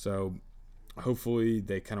 So hopefully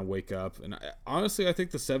they kind of wake up. And honestly, I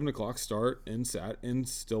think the 7 o'clock start in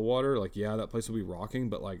Stillwater, like, yeah, that place will be rocking,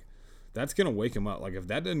 but like that's gonna wake them up. Like if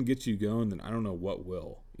that doesn't get you going, then I don't know what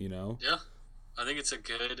will. You know? Yeah, I think it's a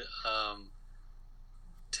good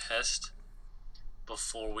test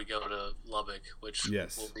before we go to Lubbock, which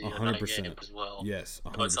Yes, will be a night 100%. game as well. Yes,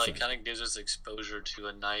 So it's like 100%. kind of gives us exposure to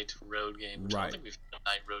a night road game, which I Right. don't think we've had a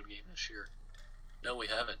night road game this year. No, we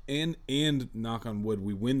haven't. And knock on wood,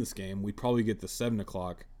 we win this game. We probably get the 7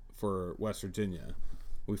 o'clock for West Virginia.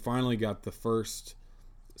 We finally got the first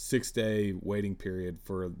 6-day waiting period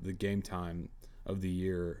for the game time of the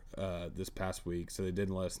year this past week, so they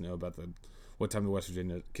didn't let us know about what time the West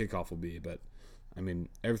Virginia kickoff will be. But I mean,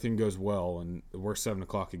 everything goes well, and we're 7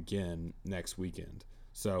 o'clock again next weekend.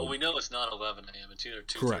 So Well, we know it's not 11 a.m. It's either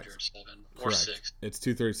 2:30 Correct. or 7 or correct. 6. It's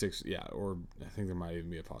 2:36, yeah, or I think there might even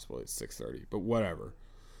be a possibility it's 6:30, but whatever.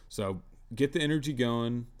 So get the energy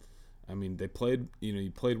going. I mean, they played.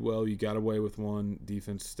 You played well. You got away with one.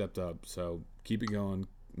 Defense stepped up. So keep it going.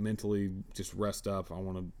 Mentally, just rest up. I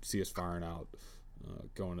want to see us firing out,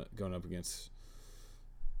 going up against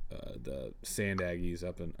the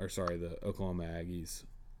the Oklahoma Aggies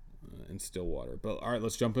in Stillwater. But all right,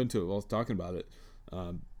 let's jump into it. While talking about it,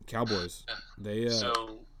 Cowboys. They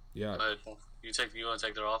So, yeah. you want to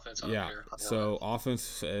take their offense? I don't Yeah. care. So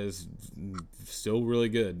offense is still really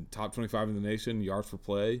good. Top 25 in the nation, yards per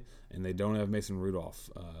play, and they don't have Mason Rudolph.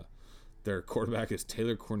 Their quarterback is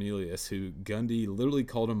Taylor Cornelius, who Gundy literally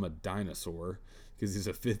called him a dinosaur because he's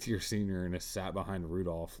a fifth-year senior and has sat behind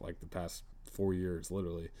Rudolph like the past 4 years,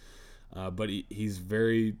 literally. But he's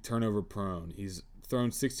very turnover prone. He's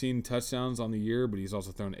thrown 16 touchdowns on the year, but he's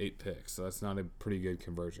also thrown 8 picks. So that's not a pretty good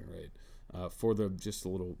conversion rate. Just a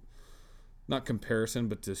little, not comparison,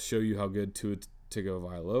 but to show you how good Tua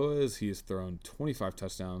Tagovailoa is, he has thrown 25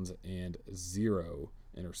 touchdowns and 0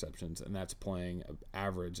 interceptions, and that's playing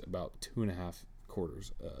average about 2.5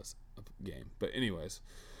 quarters a game. But anyways,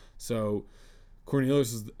 so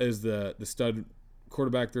Cornelius is the stud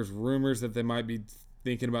quarterback. There's rumors that they might be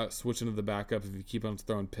thinking about switching to the backup if you keep on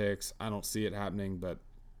throwing picks. I don't see it happening, but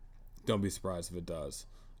don't be surprised if it does.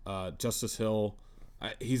 Justice Hill,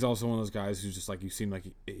 he's also one of those guys who's just like, you seem like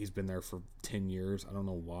he's been there for 10 years. I don't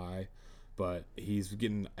know why, but he's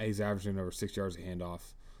averaging over 6 yards a handoff.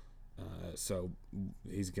 So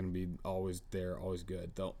he's going to be always there, always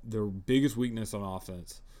good. Their biggest weakness on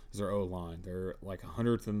offense is their O-line. They're like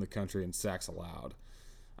 100th in the country in sacks allowed.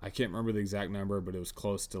 I can't remember the exact number, but it was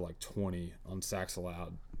close to like 20 on sacks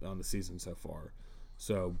allowed on the season so far.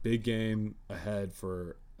 So big game ahead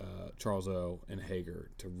for Charles O and Hager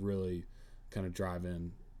to really kind of drive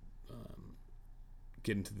in,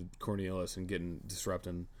 getting to the Cornelius and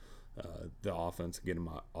disrupting the offense and getting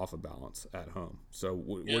them off of balance at home. So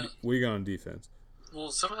what you got on defense? Well,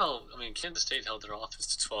 somehow, Kansas State held their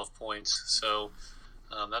offense to 12 points, so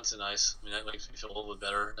that's nice. That makes me feel a little bit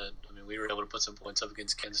better. We were able to put some points up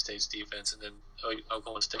against Kansas State's defense, and then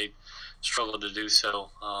Oklahoma State struggled to do so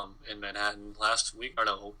in Manhattan last week, or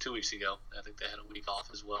no, 2 weeks ago. I think they had a week off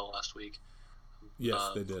as well last week. Yes,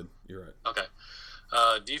 they did. You're right. Okay.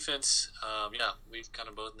 Defense, we've kind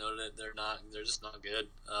of both noted it. They're just not good.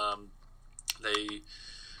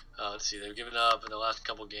 Let's see, they've given up in the last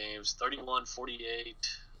couple games 31, 48,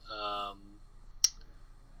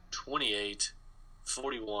 28,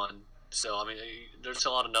 41. So, there's a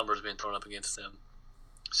lot of numbers being thrown up against them.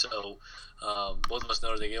 So, both of us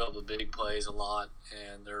noted they gave up the big plays a lot,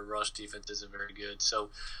 and their rush defense isn't very good.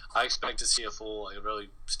 So, I expect to see a really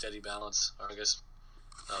steady balance, or I guess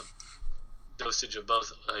dosage of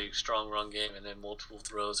both a strong run game and then multiple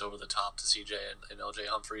throws over the top to CJ and LJ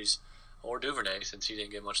Humphreys or Duvernay, since he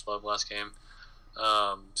didn't get much love last game.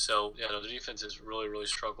 The defense has really, really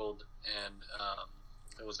struggled, and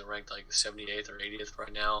it was ranked like 78th or 80th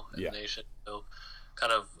right now in the nation. So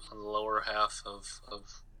kind of on the lower half of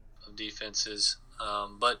defenses.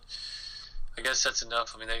 But I guess that's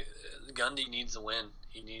enough. Gundy needs a win.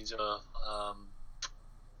 He needs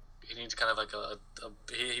kind of like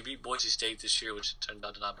he beat Boise State this year, which turned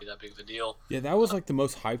out to not be that big of a deal. Yeah, that was like the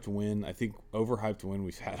most hyped win, I think, overhyped win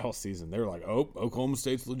we've had all season. They were like, oh, Oklahoma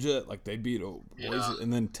State's legit. Like, they beat Boise.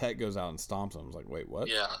 And then Tech goes out and stomps them. I was like, wait, what?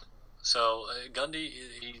 Yeah. So, Gundy,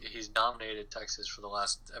 he's dominated Texas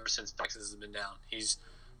ever since Texas has been down. He's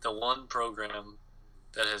the one program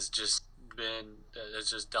that has just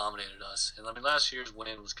dominated us. And last year's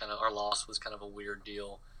our loss was kind of a weird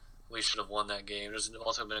deal. We should have won that game. There's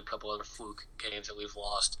also been a couple other fluke games that we've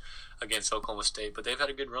lost against Oklahoma State, but they've had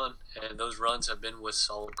a good run, and those runs have been with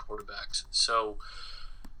solid quarterbacks. So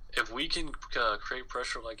if we can create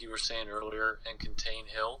pressure like you were saying earlier and contain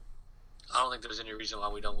Hill, I don't think there's any reason why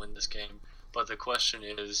we don't win this game. But the question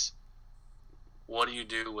is, what do you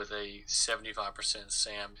do with a 75%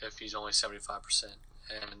 Sam if he's only 75%?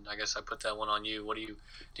 And I guess I put that one on you. What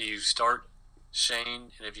do you start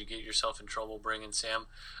Shane, and if you get yourself in trouble, bring in Sam?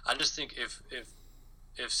 I just think if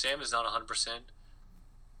Sam is not 100%,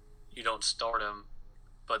 you don't start him.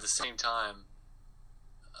 But at the same time,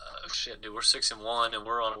 shit, dude, we're 6-1,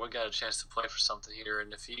 and we got a chance to play for something here.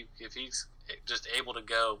 And if he's just able to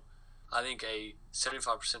go, I think a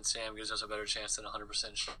 75% Sam gives us a better chance than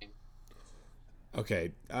 100% Shane.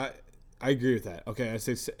 Okay, I agree with that. Okay, I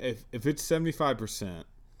say if it's 75%,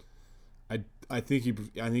 I think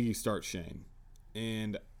you start Shane,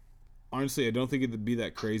 and honestly, I don't think it'd be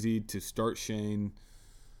that crazy to start Shane.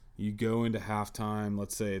 You go into halftime,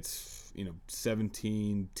 let's say it's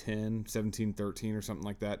 17-10, 17-13 or something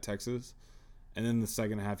like that, Texas, and then the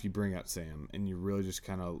second half you bring out Sam, and you really just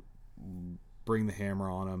kind of bring the hammer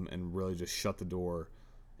on him and really just shut the door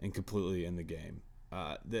and completely end the game.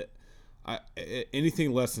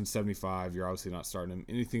 Anything less than 75, you're obviously not starting him.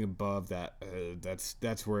 Anything above that,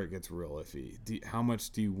 that's where it gets real iffy. How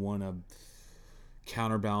much do you want to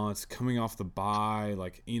counterbalance coming off the bye?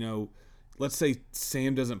 Like, let's say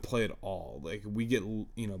Sam doesn't play at all. Like, we get,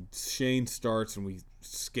 Shane starts and we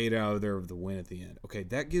skate out of there with the win at the end. Okay,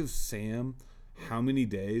 that gives Sam how many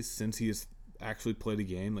days since he has actually played a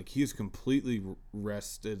game? Like, he is completely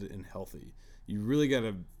rested and healthy. You really got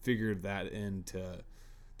to figure that into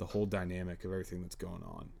the whole dynamic of everything that's going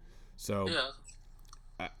on. So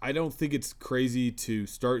I don't think it's crazy to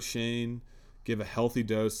start Shane, give a healthy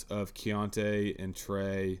dose of Keontae and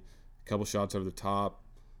Trey, a couple shots over the top,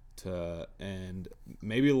 and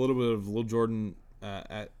maybe a little bit of Lil Jordan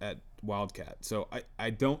at Wildcat. So I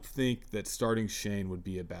don't think that starting Shane would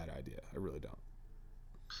be a bad idea. I really don't.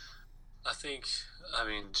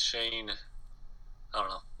 Shane, I don't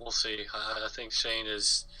know. We'll see. I think Shane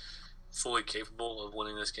is fully capable of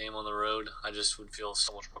winning this game on the road. I just would feel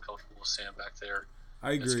so much more comfortable with Sam back there.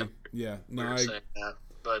 I agree. Yeah. No, saying that.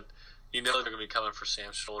 But they're going to be coming for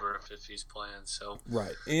Sam's shoulder if he's playing. So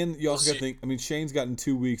right. And you also got to think, Shane's gotten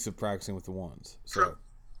 2 weeks of practicing with the ones. So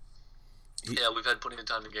we've had plenty of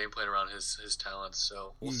time to game plan around his talents.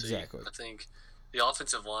 So we'll see. I think the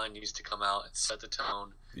offensive line needs to come out and set the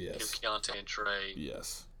tone. Yes. Give Keontae and Trey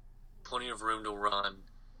plenty of room to run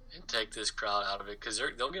and take this crowd out of it, because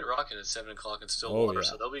they'll get rocking at 7 o'clock in Stillwater,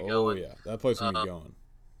 so they'll be going. Oh yeah, that place will be going.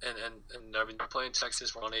 And they're playing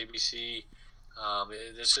Texas. We're on ABC.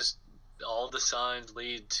 It's just all the signs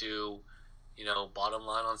lead to, bottom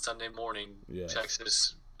line on Sunday morning. Yes.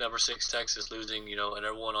 Texas, number 6 Texas losing. And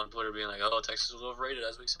everyone on Twitter being like, "Oh, Texas was overrated,"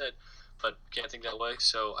 as we said, but can't think that way.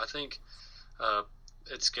 So I think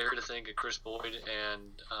it's scary to think of Chris Boyd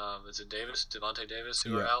and is it Devontae Davis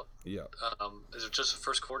who are out? Yeah. Is it just the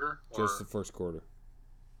first quarter? Just the first quarter.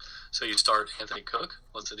 So you start Anthony Cook?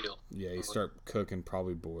 What's the deal? Yeah, you start Cook and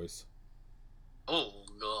probably Boyce. Oh,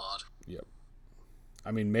 God. Yep.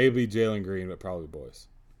 Maybe Jalen Green, but probably Boyce.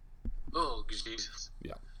 Oh, Jesus.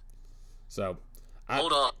 Yeah. So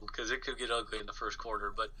hold on, because it could get ugly in the first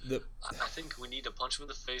quarter. But I think we need to punch him in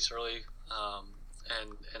the face early.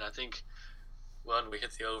 And I think we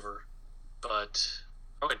hit the over. But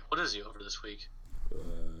what is the over this week?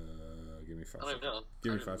 Give me 5 seconds. I don't even know.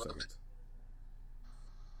 Give me 5 seconds.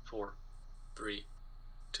 4, 3,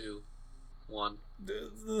 2, 1.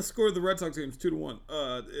 The score of the Red Sox game is 2-1.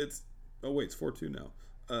 It's 4-2 now.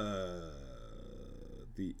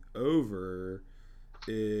 The over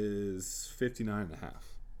is 59.5.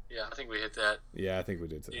 Yeah, I think we hit that. Yeah, I think we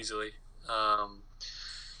did too. Easily.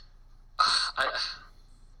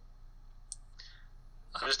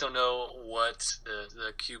 I just don't know what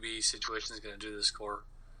the QB situation is going to do to the score.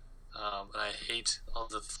 And I hate all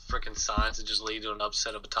the freaking signs that just lead to an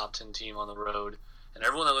upset of a top 10 team on the road. And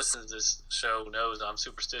everyone that listens to this show knows I'm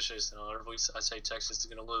superstitious. And whenever I say Texas is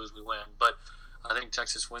going to lose, we win. But I think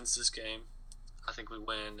Texas wins this game. I think we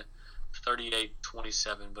win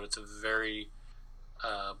 38-27. But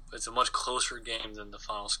it's a much closer game than the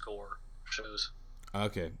final score shows.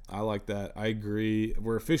 Okay, I like that. I agree.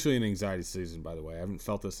 We're officially in anxiety season, by the way. I haven't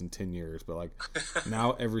felt this in 10 years, but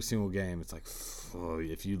now every single game, it's like,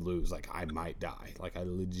 if you lose, I might die. I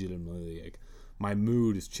legitimately, my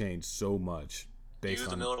mood has changed so much based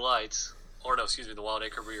on the Miller Lights, the Wild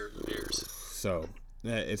Acre beers. So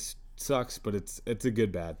it sucks, but it's a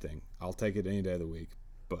good bad thing. I'll take it any day of the week,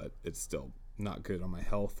 but it's still not good on my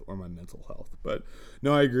health or my mental health. But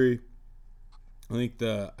no, I agree. I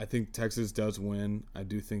think Texas does win. I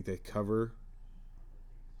do think they cover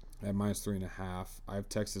at -3.5. I have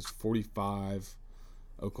Texas 45,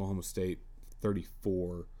 Oklahoma State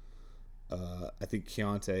 34. I think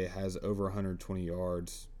Keontae has over 120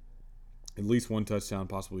 yards. at least one touchdown,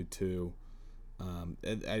 possibly two.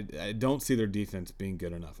 I don't see their defense being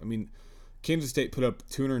good enough. I mean, Kansas State put up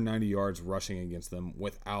 290 yards rushing against them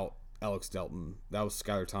without Alex Delton. That was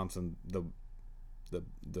Skylar Thompson, the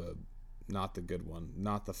not the good one,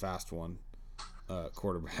 not the fast one,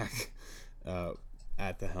 quarterback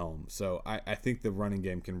at the helm. So I think the running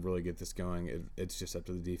game can really get this going. It's just up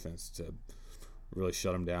to the defense to really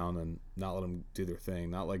shut them down and not let them do their thing.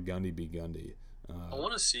 Not let Gundy be Gundy. I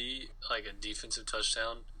want to see like a defensive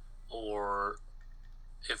touchdown, or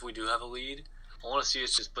if we do have a lead, I want to see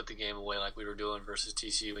us just put the game away like we were doing versus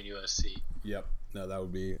TCU and USC. Yep. No, that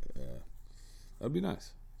would be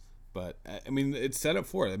nice. But I mean, it's set up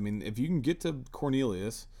for it. I mean, if you can get to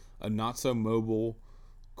Cornelius, a not so mobile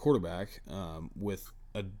quarterback, with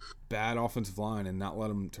a bad offensive line, and not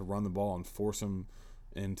let him to run the ball and force him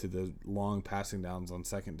into the long passing downs on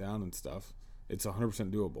second down and stuff, it's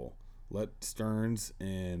 100% doable. Let Stearns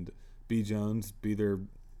and B. Jones be their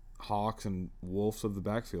hawks and wolves of the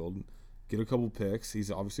backfield. Get a couple picks.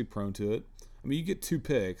 He's obviously prone to it. I mean, you get 2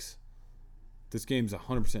 picks, this game's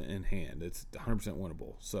 100% in hand. It's 100%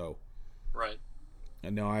 winnable. So, right.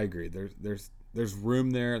 And no, I agree. There's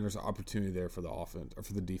room there, and there's opportunity there for the offense or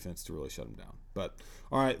for the defense to really shut them down. But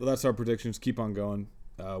all right, well, that's our predictions. Keep on going.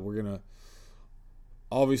 We're gonna.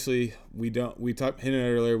 Obviously, we hinted at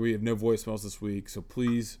it earlier, we have no voicemails this week, so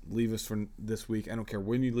please leave us for this week. I don't care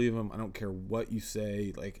when you leave them. I don't care what you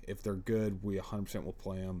say. Like, if they're good, we 100% will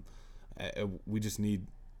play them. We just need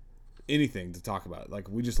anything to talk about. Like,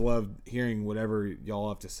 we just love hearing whatever y'all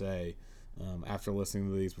have to say after listening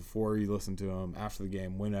to these, before you listen to them, after the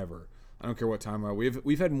game, whenever. I don't care what time.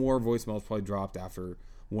 We've had more voicemails probably dropped after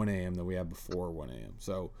 1 a.m. than we have before 1 a.m.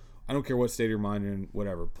 So I don't care what state of your mind you're in,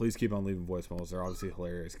 whatever. Please keep on leaving voicemails. They're obviously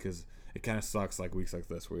hilarious because it kind of sucks like weeks like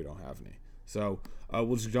this where we don't have any. So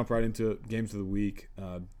we'll just jump right into games of the week.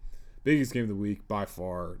 Biggest game of the week by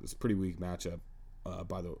far. It's a pretty weak matchup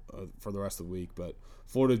for the rest of the week. But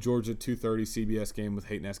Florida, Georgia, 2:30 CBS game with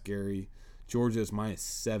Hayden S. Gary. Georgia is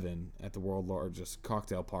 -7 at the world's largest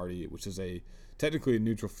cocktail party, which is technically a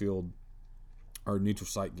neutral field or neutral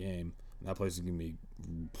site game. And that place is going to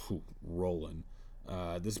be rolling.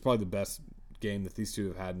 This is probably the best game that these two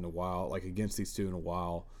have had in a while, like against these two in a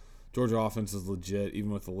while. Georgia offense is legit,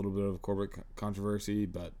 even with a little bit of corporate controversy,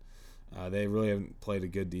 but they really haven't played a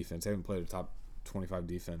good defense. They haven't played a top 25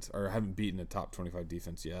 defense, or haven't beaten a top 25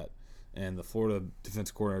 defense yet. And the Florida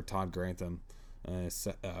defensive coordinator, Todd Grantham, his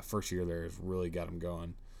first year there has really got him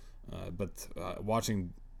going. But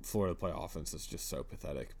watching Florida play offense is just so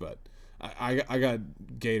pathetic. But I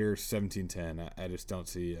got Gators 17-10. I just don't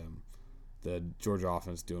see the Georgia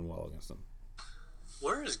offense doing well against them.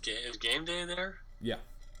 Where is game day there? Yeah.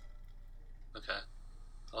 Okay.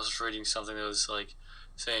 I was just reading something that was like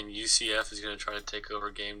saying UCF is going to try to take over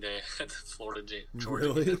game day at the Florida Georgia.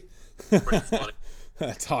 Really? Pretty funny.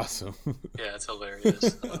 That's awesome. Yeah, it's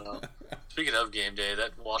hilarious. I don't know. Speaking of game day,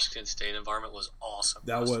 that Washington State environment was awesome.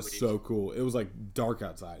 That was so cool. It was like dark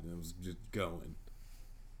outside and it was just going.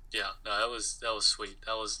 Yeah, no, that was sweet.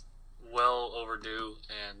 That was well overdue,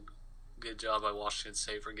 and good job by Washington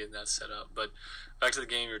State for getting that set up. But back to the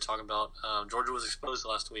game you were talking about, Georgia was exposed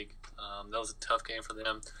last week. That was a tough game for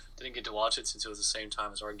them. Didn't get to watch it since it was the same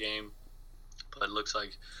time as our game. But it looks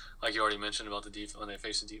like you already mentioned about the defense, when they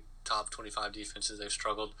face the top 25 defenses, they've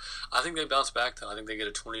struggled. I think they bounce back, though. I think they get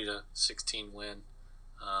a 20-16 win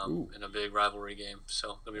in a big rivalry game.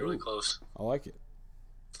 So it'll be really close. I like it.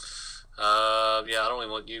 Yeah, I don't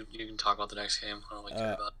really want you. You can talk about the next game. I don't really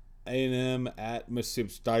care about it. A&M at Mississippi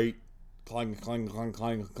State. Clang at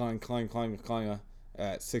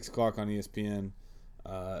 6 o'clock on ESPN.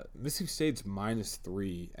 Mississippi State's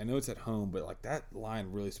 -3. I know it's at home, but like that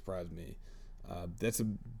line really surprised me. That's a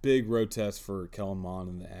big road test for Kellen Mond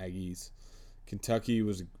and the Aggies. Kentucky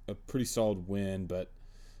was a pretty solid win, but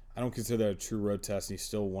I don't consider that a true road test, and he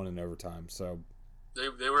still won in overtime. So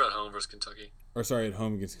they were at home versus Kentucky. Or sorry, at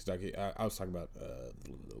home against Kentucky. I was talking about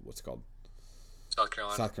what's it called? South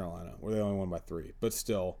Carolina, where they only won by 3. But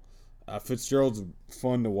still, Fitzgerald's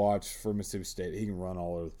fun to watch for Mississippi State. He can run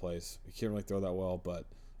all over the place. He can't really throw that well, but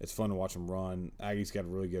it's fun to watch him run. Aggie's got a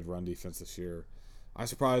really good run defense this year. I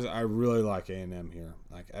really like A&M here,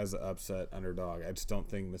 like as an upset underdog. I just don't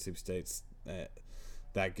think Mississippi State's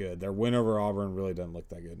that good. Their win over Auburn really doesn't look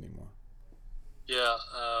that good anymore. Yeah,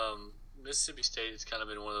 Mississippi State has kind of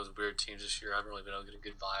been one of those weird teams this year. I haven't really been able to get a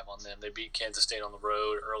good vibe on them. They beat Kansas State on the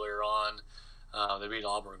road earlier on. They beat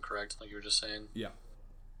Auburn, correct? Like you were just saying. Yeah.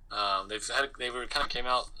 They were kind of came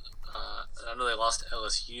out. I know they lost to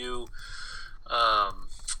LSU.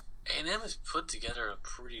 A&M has put together a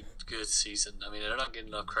pretty good season. I mean, they're not getting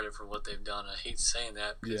enough credit for what they've done. I hate saying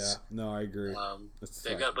that. Yeah, no, I agree.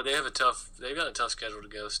 They've got a tough schedule to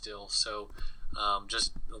go still. So,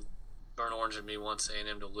 just burn orange in me wants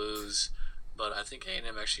A&M to lose, but I think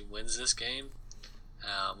A&M actually wins this game,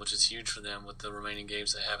 which is huge for them with the remaining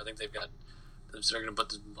games they have. I think they're going to put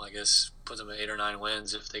them at 8 or 9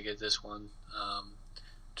 wins if they get this one.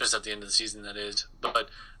 Just at the end of the season, that is. But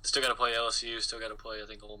still got to play LSU. Still got to play, I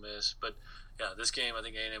think, Ole Miss. But yeah, this game, I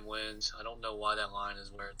think A&M wins. I don't know why that line is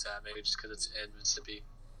where it's at. Maybe just because it's in Mississippi.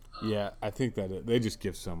 Yeah, I think that they just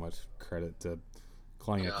give so much credit to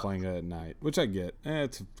Klinga at night, which I get.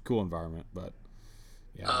 It's a cool environment, but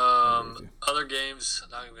yeah. Other games,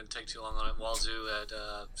 not even going to take too long on it. Wazoo at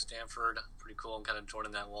Stanford, pretty cool. I'm kind of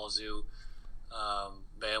joining that Wazoo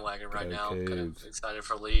bandwagon right now. I'm kind of excited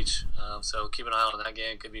for Leach. So keep an eye on that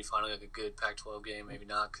game. Could be finally like a good Pac-12 game, maybe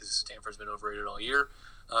not because Stanford's been overrated all year.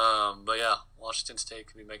 But yeah, Washington State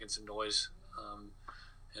could be making some noise. And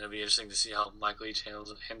it'll be interesting to see how Mike Leach handles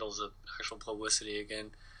the actual publicity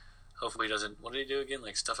again. Hopefully he doesn't. What did he do again?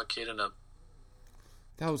 Like stuff a kid in a.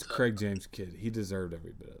 That was Craig James' kid. He deserved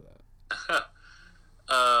every bit of that.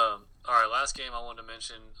 All right, last game I wanted to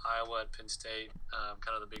mention, Iowa at Penn State,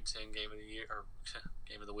 kind of the Big Ten game of the year, or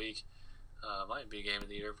game of the week. Might be game of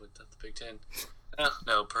the year with the Big Ten.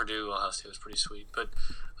 No, Purdue, Ohio State was pretty sweet. But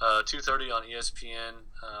 2:30 on ESPN,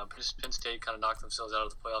 Penn State kind of knocked themselves out of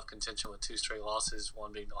the playoff contention with 2 straight losses,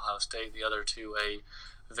 one being Ohio State, the other to a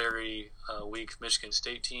very weak Michigan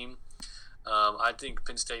State team. I think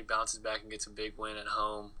Penn State bounces back and gets a big win at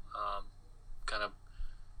home, kind of,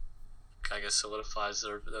 I guess, solidifies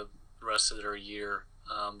the rest of their year.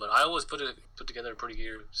 But Iowa's put together a pretty good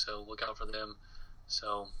year, so look out for them.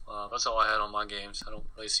 So that's all I had on my games. I don't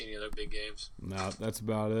really see any other big games. No, that's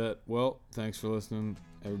about it. Well, thanks for listening,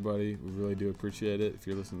 everybody. We really do appreciate it. If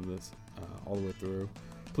you're listening to this all the way through,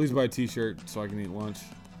 please buy a T-shirt so I can eat lunch.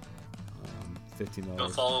 $15. Go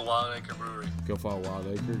follow Wild Acre Brewery. Go follow Wild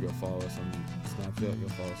Acre. Go follow us on Snapchat. Go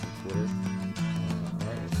follow us on Twitter. All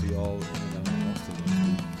right, we'll see you all in Austin next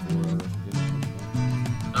week.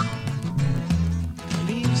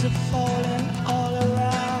 Leaves are falling all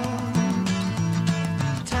around.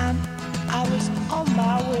 Time I was on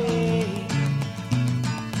my way.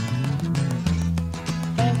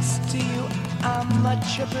 Thanks to you, I'm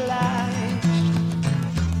much obliged.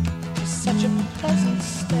 For such a pleasant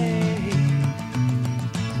stay.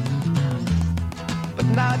 But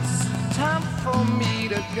now it's time for me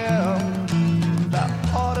to go. The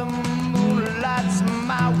autumn moonlight's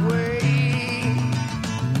my way.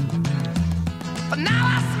 But now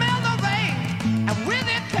I smell the rain, and with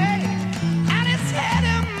it pain, and it's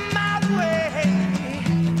heading my way.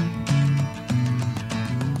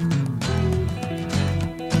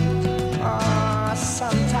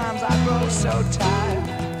 Sometimes I grow so tired,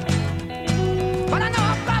 but I know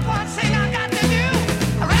I've got one thing I got to do.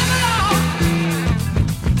 I ramble on,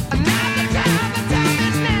 and now the time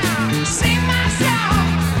is now. Sing my song,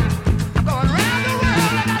 I'm going round the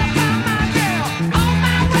world, I gotta find my girl on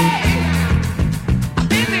my way.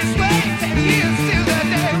 This way, 10 years till the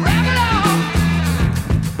day. Ramble on,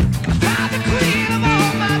 find the queen of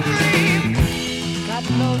all my dreams. Got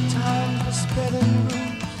no time for spreading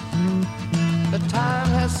rumors. The time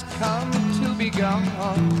has come to be gone.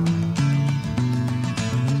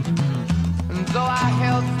 And though our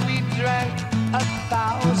health we drank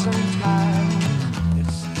 1,000 times,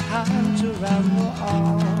 it's time to ramble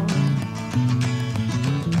on.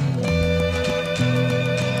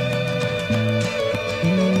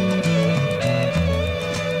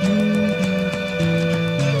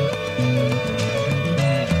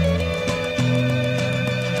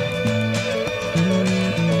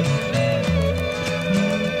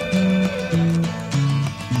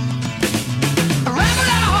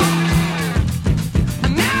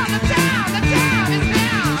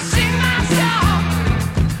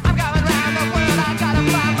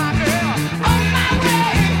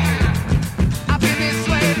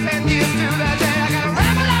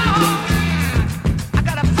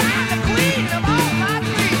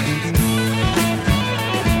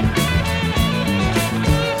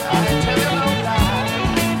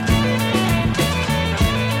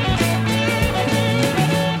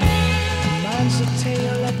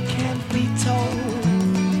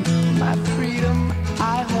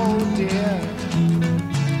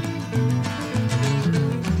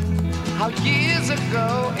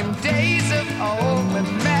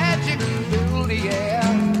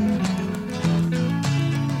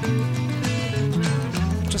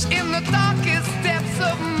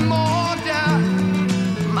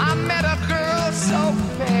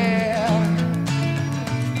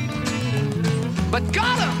 But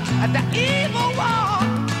Gollum, the evil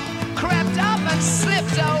one, crept up and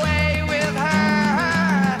slipped away.